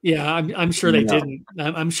that, but yeah, I'm sure they didn't.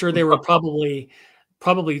 I'm sure they were probably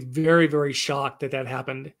very, very shocked that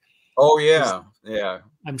happened. Oh yeah, yeah.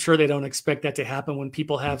 I'm sure they don't expect that to happen when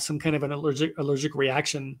people have some kind of an allergic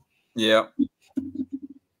reaction. Yeah.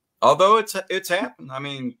 Although it's happened. I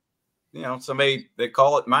mean, you know, they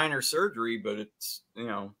call it minor surgery, but it's, you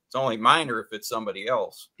know, it's only minor if it's somebody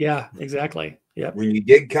else. Yeah, exactly. Yeah. When you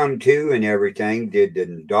did come to and everything, did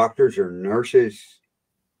the doctors or nurses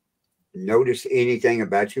notice anything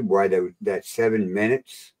about you? Why that 7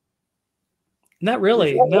 minutes? Not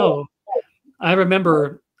really. No. I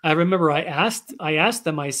remember I asked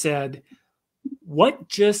them, I said, what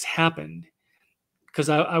just happened? Because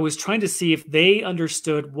I was trying to see if they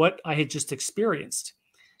understood what I had just experienced.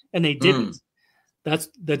 And they didn't. That's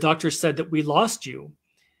the doctor said that we lost you.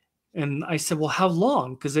 And I said, well, how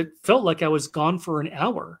long? Because it felt like I was gone for an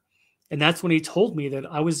hour. And that's when he told me that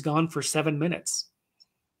I was gone for 7 minutes.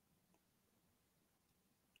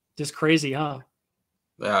 Just crazy, huh?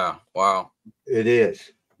 Yeah. Wow. It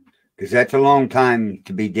is. Because that's a long time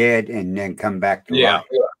to be dead and then come back to life.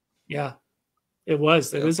 Yeah. It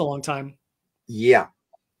was. It was a long time. Yeah.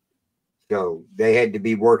 So they had to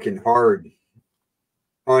be working hard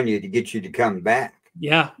on you to get you to come back.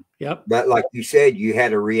 Yeah. Yep. But like you said, you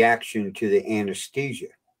had a reaction to the anesthesia.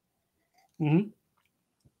 Mm-hmm.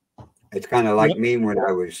 It's kind of like me when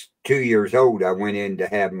I was 2 years old. I went in to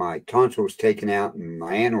have my tonsils taken out and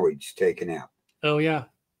my anoids taken out. Oh, yeah.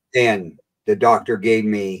 And the doctor gave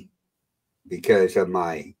me, because of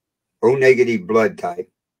my O negative blood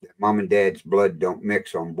type, mom and dad's blood don't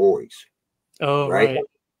mix on boys. Oh, right.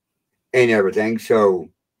 And everything. So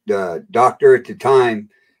the doctor at the time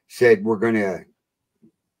said, we're going to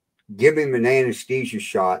give him an anesthesia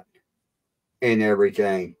shot and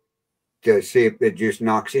everything to see if it just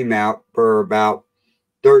knocks him out for about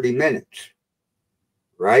 30 minutes.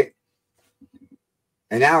 Right?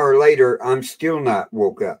 An hour later, I'm still not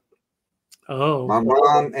woke up. Oh. My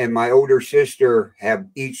mom and my older sister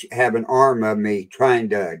each have an arm of me trying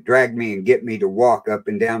to drag me and get me to walk up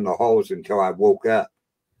and down the halls until I woke up.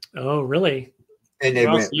 Oh, really? And they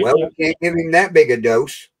went, well, we can't give him that big a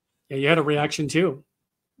dose. Yeah, you had a reaction too.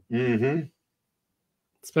 Mm-hmm.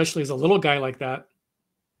 Especially as a little guy like that.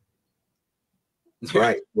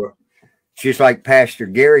 Right. Well, just like Pastor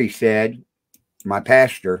Gary said, my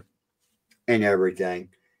pastor and everything,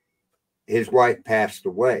 his wife passed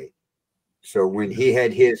away. So when he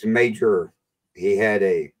had his major, he had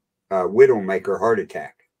a widowmaker heart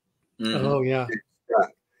attack. Mhm. Oh yeah.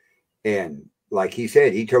 And like he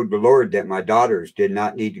said, he told the Lord that my daughters did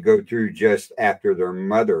not need to go through just after their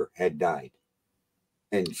mother had died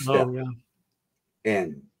and stuff. Oh yeah.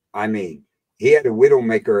 And I mean, he had a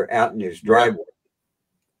widowmaker out in his driveway,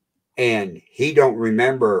 and he don't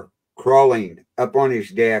remember crawling up on his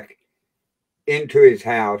deck into his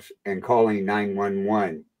house and calling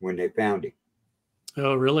 911 when they found him.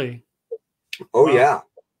 Oh really? Oh Wow. yeah,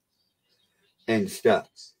 and stuff.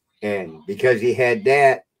 And because he had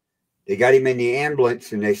that, they got him in the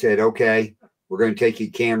ambulance, and they said, "Okay, we're going to take you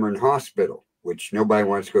to Cameron Hospital," which nobody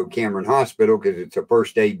wants to go to Cameron Hospital because it's a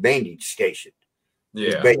first aid bandage station.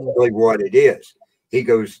 It's Yeah. basically what it is. He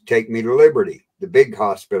goes, "Take me to Liberty, the big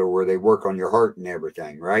hospital where they work on your heart and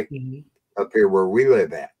everything, right? Mhm. Up here where we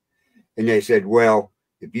live at." And they said, "Well,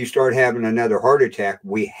 if you start having another heart attack,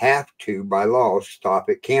 we have to, by law, stop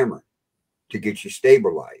at Cameron to get you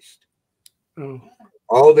stabilized." Oh.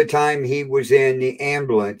 All the time he was in the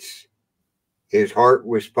ambulance, his heart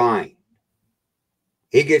was fine.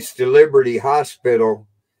 He gets to Liberty Hospital.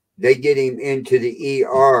 They get him into the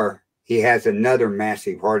ER. He has another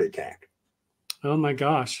massive heart attack. Oh my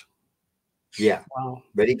gosh. Yeah. Wow.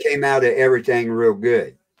 But he came out of everything real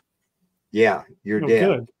good. Yeah, you're Oh, dead.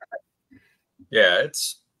 good. Yeah,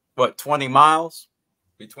 it's what, 20 miles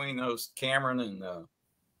between those Cameron and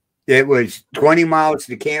It was 20 miles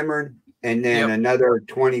to Cameron and then Yep. another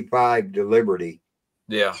 25 to Liberty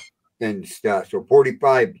yeah. and stuff. So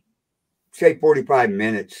 45, say 45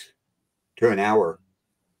 minutes to an hour.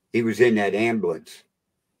 He was in that ambulance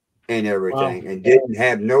and everything and didn't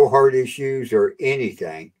have no heart issues or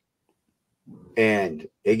anything. And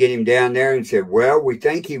they get him down there and said, "Well, we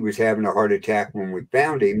think he was having a heart attack when we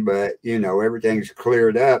found him, but you know, everything's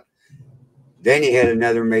cleared up." Then he had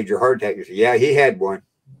another major heart attack. He said, "Yeah, he had one."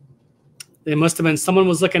 It must have been someone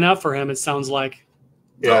was looking out for him, it sounds like.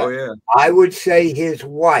 Yeah. Oh yeah. I would say his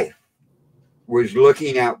wife was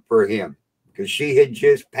looking out for him because she had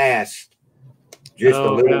just passed just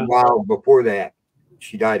a little while before that.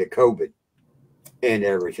 She died of COVID and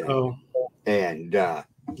everything. Oh. And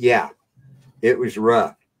yeah, it was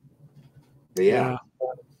rough. But yeah,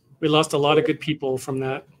 we lost a lot of good people from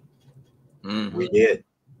that. Mhm. we did.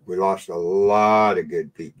 We lost a lot of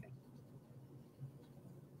good people.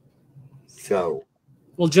 So,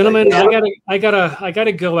 Well, gentlemen, yeah. I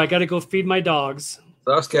gotta go. I gotta go feed my dogs.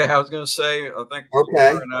 Okay, I was going to say, I think.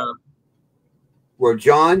 Okay. Well,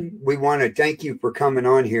 John, we want to thank you for coming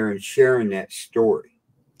on here and sharing that story.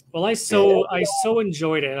 Well, I so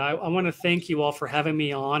enjoyed it. I want to thank you all for having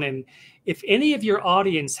me on. And if any of your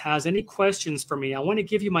audience has any questions for me, I want to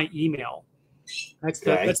give you my email. That's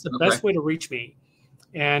the best way to reach me.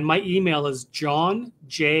 And my email is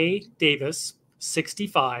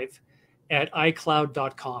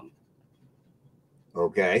johnjdavis65@icloud.com.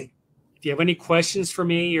 Okay. If you have any questions for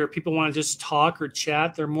me or people want to just talk or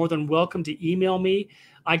chat, they're more than welcome to email me.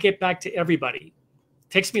 I get back to everybody.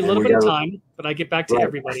 Takes me a little bit of time, but I get back to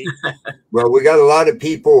everybody. Well, we got a lot of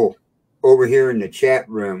people over here in the chat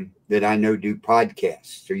room that I know do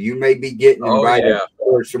podcasts. So you may be getting invited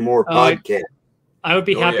for some more podcasts. I would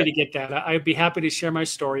be happy to get that. I would be happy to share my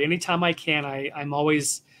story anytime I can. I'm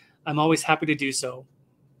always happy to do so.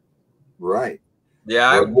 Right.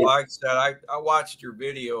 Yeah, like I said, I watched your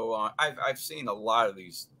video on. I've seen a lot of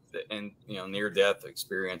these, and near death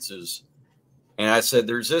experiences, and I said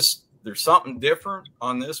there's something different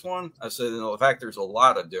on this one. I said, in fact, there's a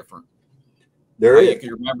lot of different. There is. You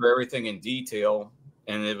can remember everything in detail,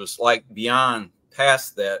 and it was like beyond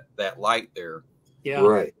past that light there. Yeah.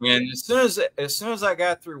 Right. And as soon as I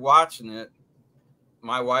got through watching it,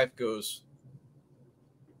 my wife goes,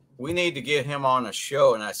 "We need to get him on a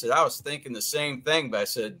show." And I said, I was thinking the same thing, but I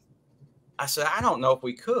said, I don't know if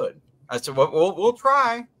we could. I said, well, we'll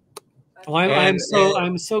try. Well, I'm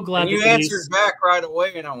so glad that you answered back right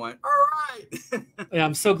away, and I went, all right. Yeah,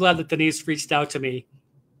 I'm so glad that Denise reached out to me.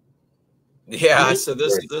 Yeah, I said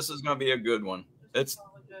this is going to be a good one. It's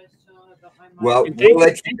well, we'll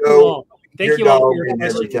let you go. Thank you all for your and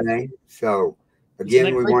everything. So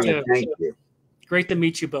again, we want to thank you. Great to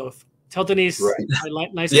meet you both. Tell Denise,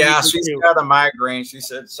 nice. Yeah, she's got a migraine. She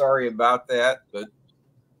said sorry about that, but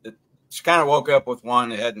she kind of woke up with one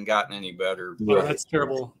that hadn't gotten any better. Oh, that's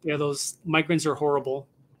terrible. Yeah, those migraines are horrible.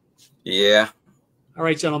 Yeah. All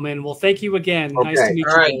right, gentlemen. Well, thank you again. Okay. Nice to meet you.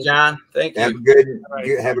 All right, John. Thank you.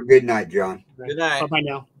 Have a good night, John. Good night. Bye-bye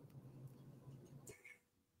now.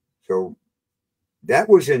 So that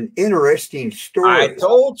was an interesting story. I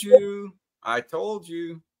told you. I told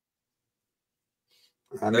you.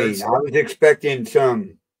 I mean, I was expecting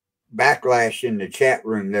some backlash in the chat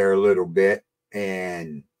room there a little bit,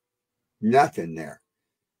 and nothing there.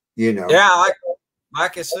 You know. Yeah,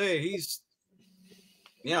 like I say, he's,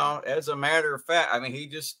 you know, as a matter of fact, I mean, he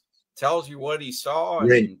just tells you what he saw.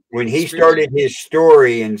 When he started his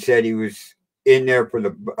story and said he was in there for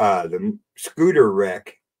the scooter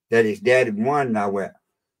wreck that his dad had won, and I went,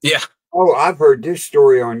 yeah, oh, I've heard this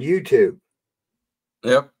story on YouTube.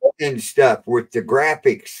 Yep. And stuff with the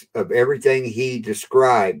graphics of everything he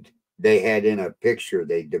described, they had in a picture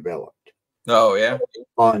they developed. Oh, yeah.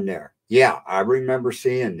 On there. Yeah, I remember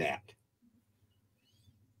seeing that.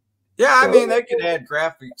 Yeah, I mean, they could add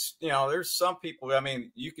graphics. You know, there's some people, I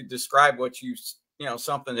mean, you could describe what you know,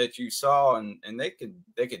 something that you saw, and they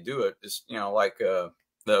could do it. Just, you know, like for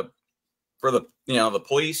the, you know, the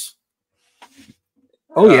police.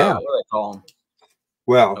 Oh, yeah. What do they call them?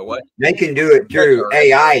 Well, they can do it through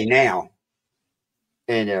AI now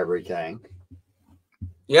and everything.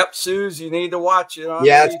 Yep, Suze, you need to watch it.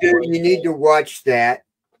 Yeah, Suze, you need to watch that.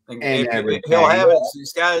 And everything. He'll have it.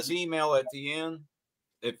 He's got his email at the end.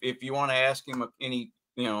 If you want to ask him any,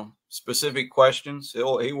 you know, specific questions,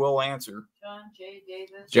 he will answer. John J.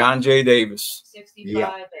 Davis. John J. Davis. 65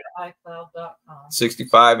 at iCloud.com.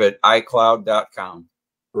 65 at iCloud.com.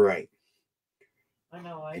 Right. I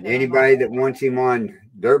know. And anybody that wants him on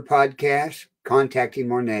their podcast, contact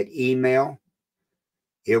him on that email.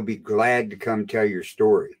 He'll be glad to come tell your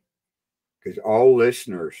story, because all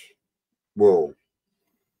listeners will.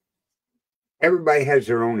 Everybody has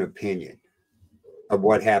their own opinion of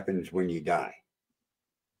what happens when you die,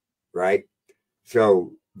 right?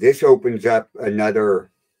 So this opens up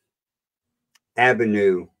another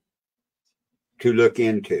avenue to look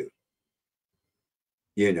into,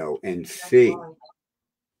 you know, and see.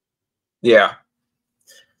 Yeah.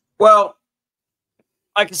 Well,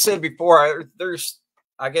 like I said before,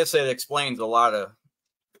 I guess that explains a lot of.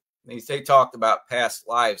 They talked about past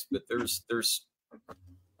lives, but there's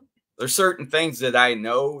certain things that I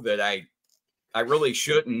know that I really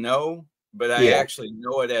shouldn't know, but I actually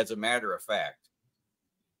know it as a matter of fact.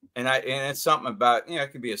 And it's something about, you know,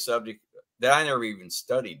 it could be a subject that I never even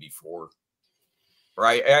studied before.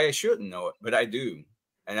 Right? I shouldn't know it, but I do.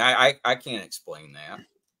 And I can't explain that.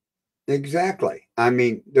 Exactly. I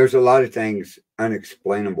mean, there's a lot of things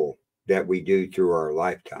unexplainable that we do through our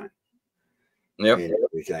lifetime. Yep. And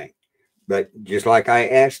everything. But just like I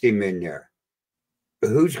asked him in there,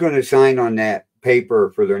 who's going to sign on that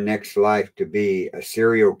paper for their next life to be a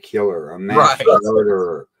serial killer, a mass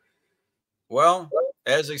murderer? Well,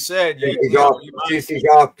 as he said, since he's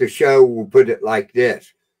off the show, we'll put it like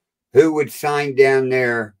this. Who would sign down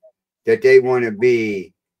there that they want to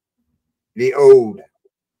be the old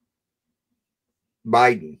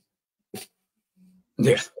Biden?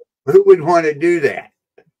 Yeah. Who would want to do that?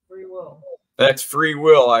 Free will. That's free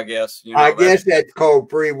will, I guess. You know, I guess that's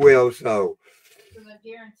called free will. So I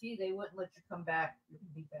guarantee they wouldn't let you come back. It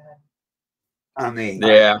would be bad. I mean,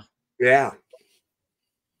 yeah.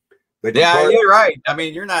 But yeah, you're right. I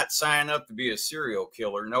mean, you're not signing up to be a serial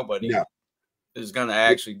killer. Nobody is going to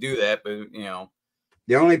actually do that. But, you know,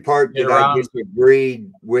 the only part that I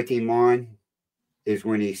disagreed with him on is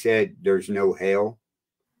when he said there's no hell.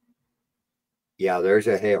 Yeah, there's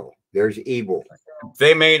a hell. There's evil.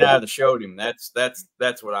 They may not have showed him. That's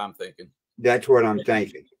what I'm thinking. That's what I'm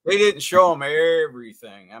thinking. They didn't show him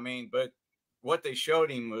everything. I mean, but what they showed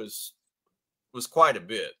him was quite a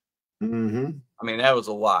bit. Mm-hmm. I mean, that was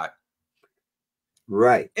a lot.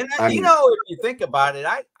 Right. And you know, if you think about it,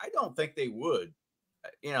 I don't think they would.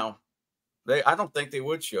 You know, I don't think they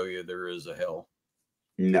would show you there is a hell.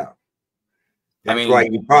 No. That's why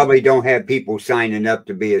you probably don't have people signing up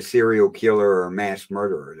to be a serial killer or a mass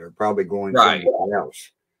murderer. They're probably going somewhere else.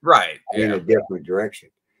 Right. In a different direction.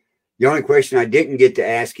 The only question I didn't get to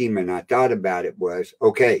ask him, and I thought about it, was,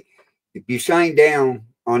 okay, if you sign down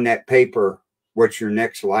on that paper what your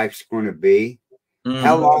next life's going to be,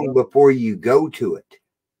 how long before you go to it?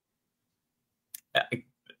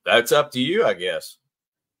 That's up to you, I guess.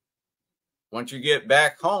 Once you get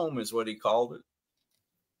back home is what he called it.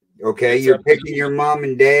 Okay, you're picking your mom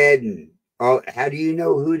and dad, and all. How do you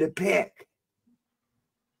know who to pick?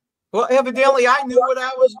 Well, evidently I knew what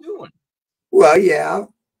I was doing. Well, yeah.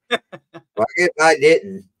 Well, if I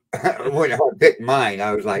didn't, when I picked mine,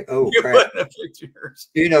 I was like, oh, crap.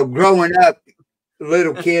 You know, growing up,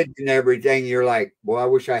 little kids and everything, you're like, well, I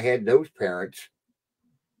wish I had those parents.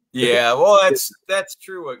 Yeah, well, that's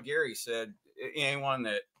true what Gary said. Anyone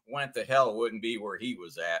that went to hell wouldn't be where he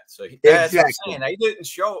was at. So that's what I'm saying. They didn't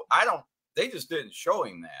show. I they just didn't show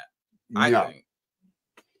him that. No. I think.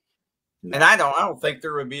 No. And I don't think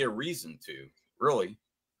there would be a reason to, really.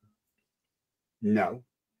 No.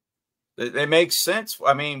 It makes sense.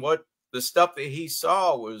 I mean, what the stuff that he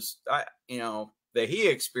saw was, that he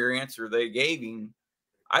experienced or they gave him,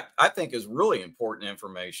 I think is really important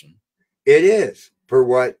information. It is, for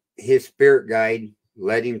what his spirit guide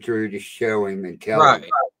led him through to show him and tell him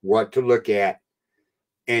what to look at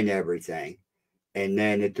and everything. And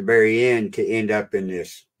then at the very end, to end up in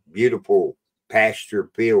this beautiful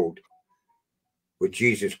pasture field with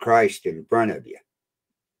Jesus Christ in front of you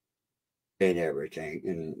and everything.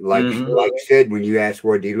 And like I said, when you ask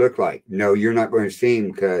what he looked like, no, you're not going to see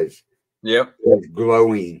him because his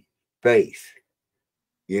glowing face.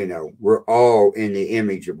 You know, we're all in the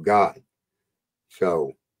image of God.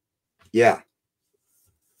 So, yeah.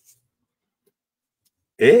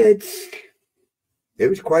 It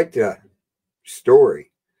was quite the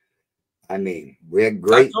story. I mean, we had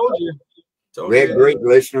great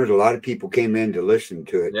listeners. A lot of people came in to listen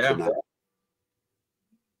to it tonight.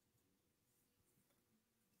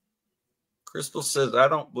 Crystal says, I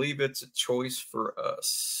don't believe it's a choice for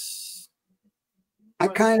us. I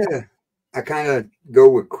kind of go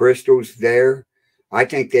with Crystal's there. I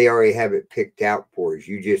think they already have it picked out for us.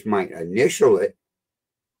 You just might initial it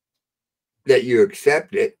that you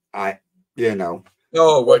accept it.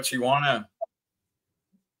 Oh, what you want to.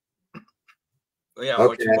 Yeah, okay.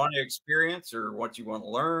 What you want to experience or what you want to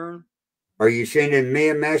learn. Are you sending me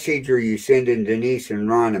a message or are you sending Denise and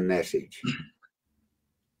Ron a message?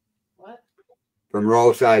 What? From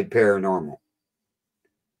Rollside Paranormal.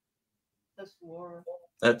 That's Laura.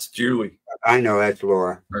 That's Julie. I know that's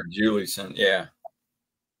Laura. Or Julie sent, yeah.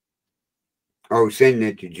 Oh, sending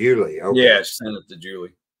it to Julie. Okay. Yeah, send it to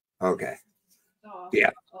Julie. Okay. Oh, yeah.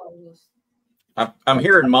 I'm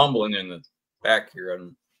hearing mumbling in the back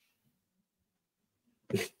here.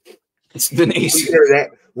 It's Denise.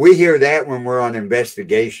 We hear that when we're on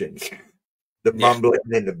investigations. The mumbling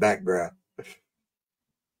in the background.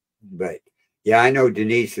 But yeah, I know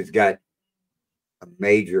Denise has got a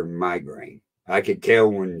major migraine. I could tell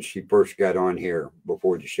when she first got on here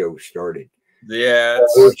before the show started. Yeah.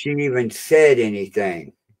 Before she even said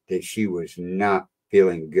anything that she was not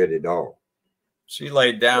feeling good at all. She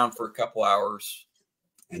laid down for a couple hours.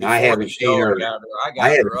 And I haven't seen her. I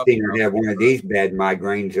haven't seen her have one of these bad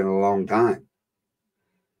migraines in a long time.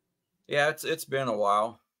 Yeah, it's been a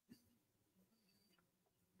while.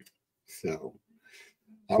 So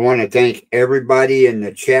I want to thank everybody in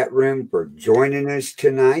the chat room for joining us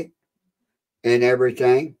tonight and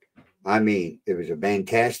everything. I mean, it was a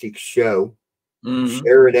fantastic show.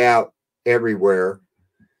 Share it out everywhere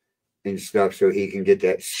and stuff so he can get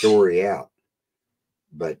that story out.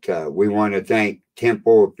 But we want to thank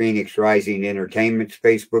Temple of Phoenix Rising Entertainment's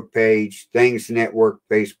Facebook page, Things Network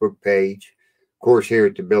Facebook page. Of course, here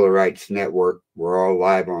at the Bill of Rights Network, we're all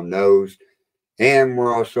live on those. And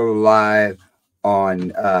we're also live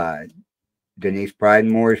on Denise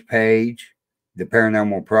Pridemore's page, the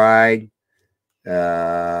Paranormal Pride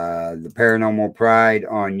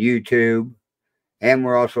on YouTube. And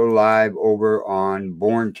we're also live over on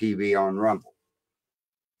Born TV on Rumble.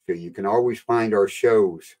 So you can always find our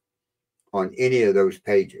shows on any of those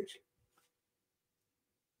pages.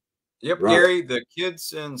 Yep, right. Gary, the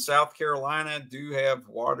kids in South Carolina do have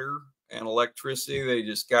water and electricity. They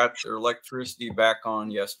just got their electricity back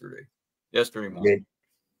on yesterday morning.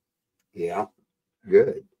 Yeah,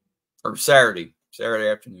 good. Or Saturday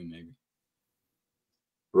afternoon, maybe.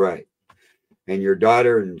 Right. And your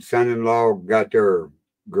daughter and son-in-law got their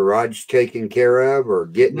garage taken care of or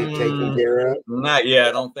getting it taken care of? Not yet.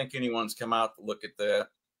 I don't think anyone's come out to look at that.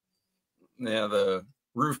 Yeah, the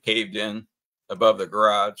roof caved in above the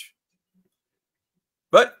garage.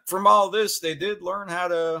 But from all this, they did learn how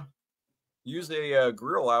to use a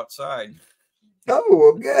grill outside. Oh,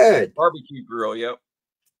 well, good. Barbecue grill, yep.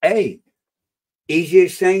 Hey,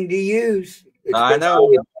 easiest thing to use. I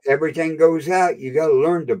know. If everything goes out, you got to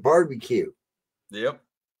learn to barbecue. Yep.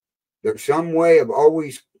 There's some way of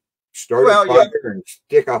always start a fire and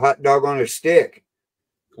stick a hot dog on a stick.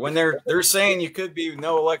 When they're saying you could be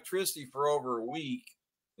no electricity for over a week,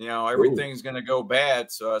 everything's going to go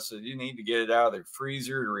bad. So I said, you need to get it out of the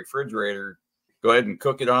freezer or refrigerator. Go ahead and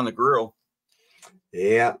cook it on the grill.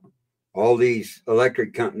 Yeah. All these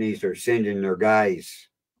electric companies are sending their guys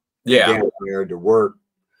down there to work.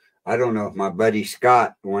 I don't know if my buddy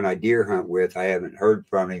Scott, the one I deer hunt with, I haven't heard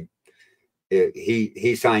from him.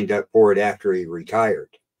 He signed up for it after he retired.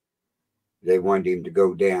 They wanted him to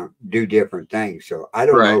go down, do different things. So I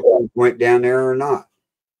don't know if he went down there or not.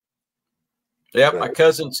 Yep, my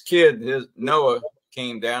cousin's kid, Noah,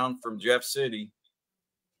 came down from Jeff City.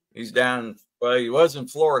 He's down. Well, he was in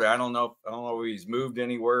Florida. I don't know if he's moved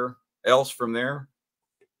anywhere else from there.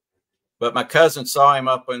 But my cousin saw him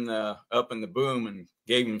up in the boom and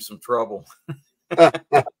gave him some trouble.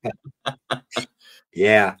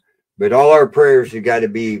 Yeah, but all our prayers have got to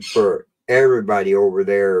be for everybody over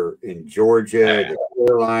there in Georgia, the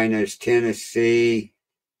Carolinas, Tennessee,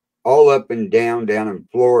 all up and down in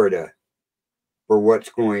Florida for what's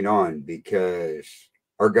going on, because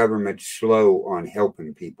our government's slow on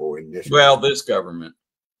helping people in this. Well, this government.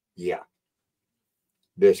 Yeah.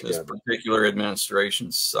 This particular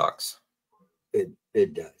administration sucks.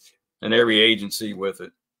 It does. And every agency with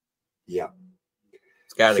it. Yeah.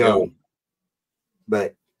 It's got to go.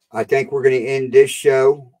 But I think we're going to end this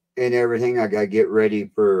show and everything. I got to get ready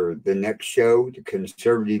for the next show, the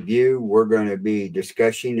Conservative View. We're going to be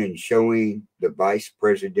discussing and showing the vice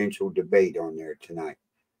presidential debate on there tonight.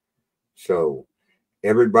 So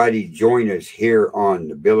everybody join us here on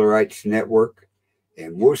the Billerites Network,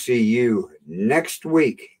 and we'll see you next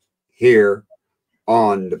week here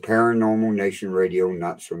on the Paranormal Nation Radio,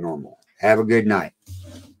 Not So Normal. Have a good night.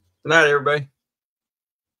 Good night, everybody.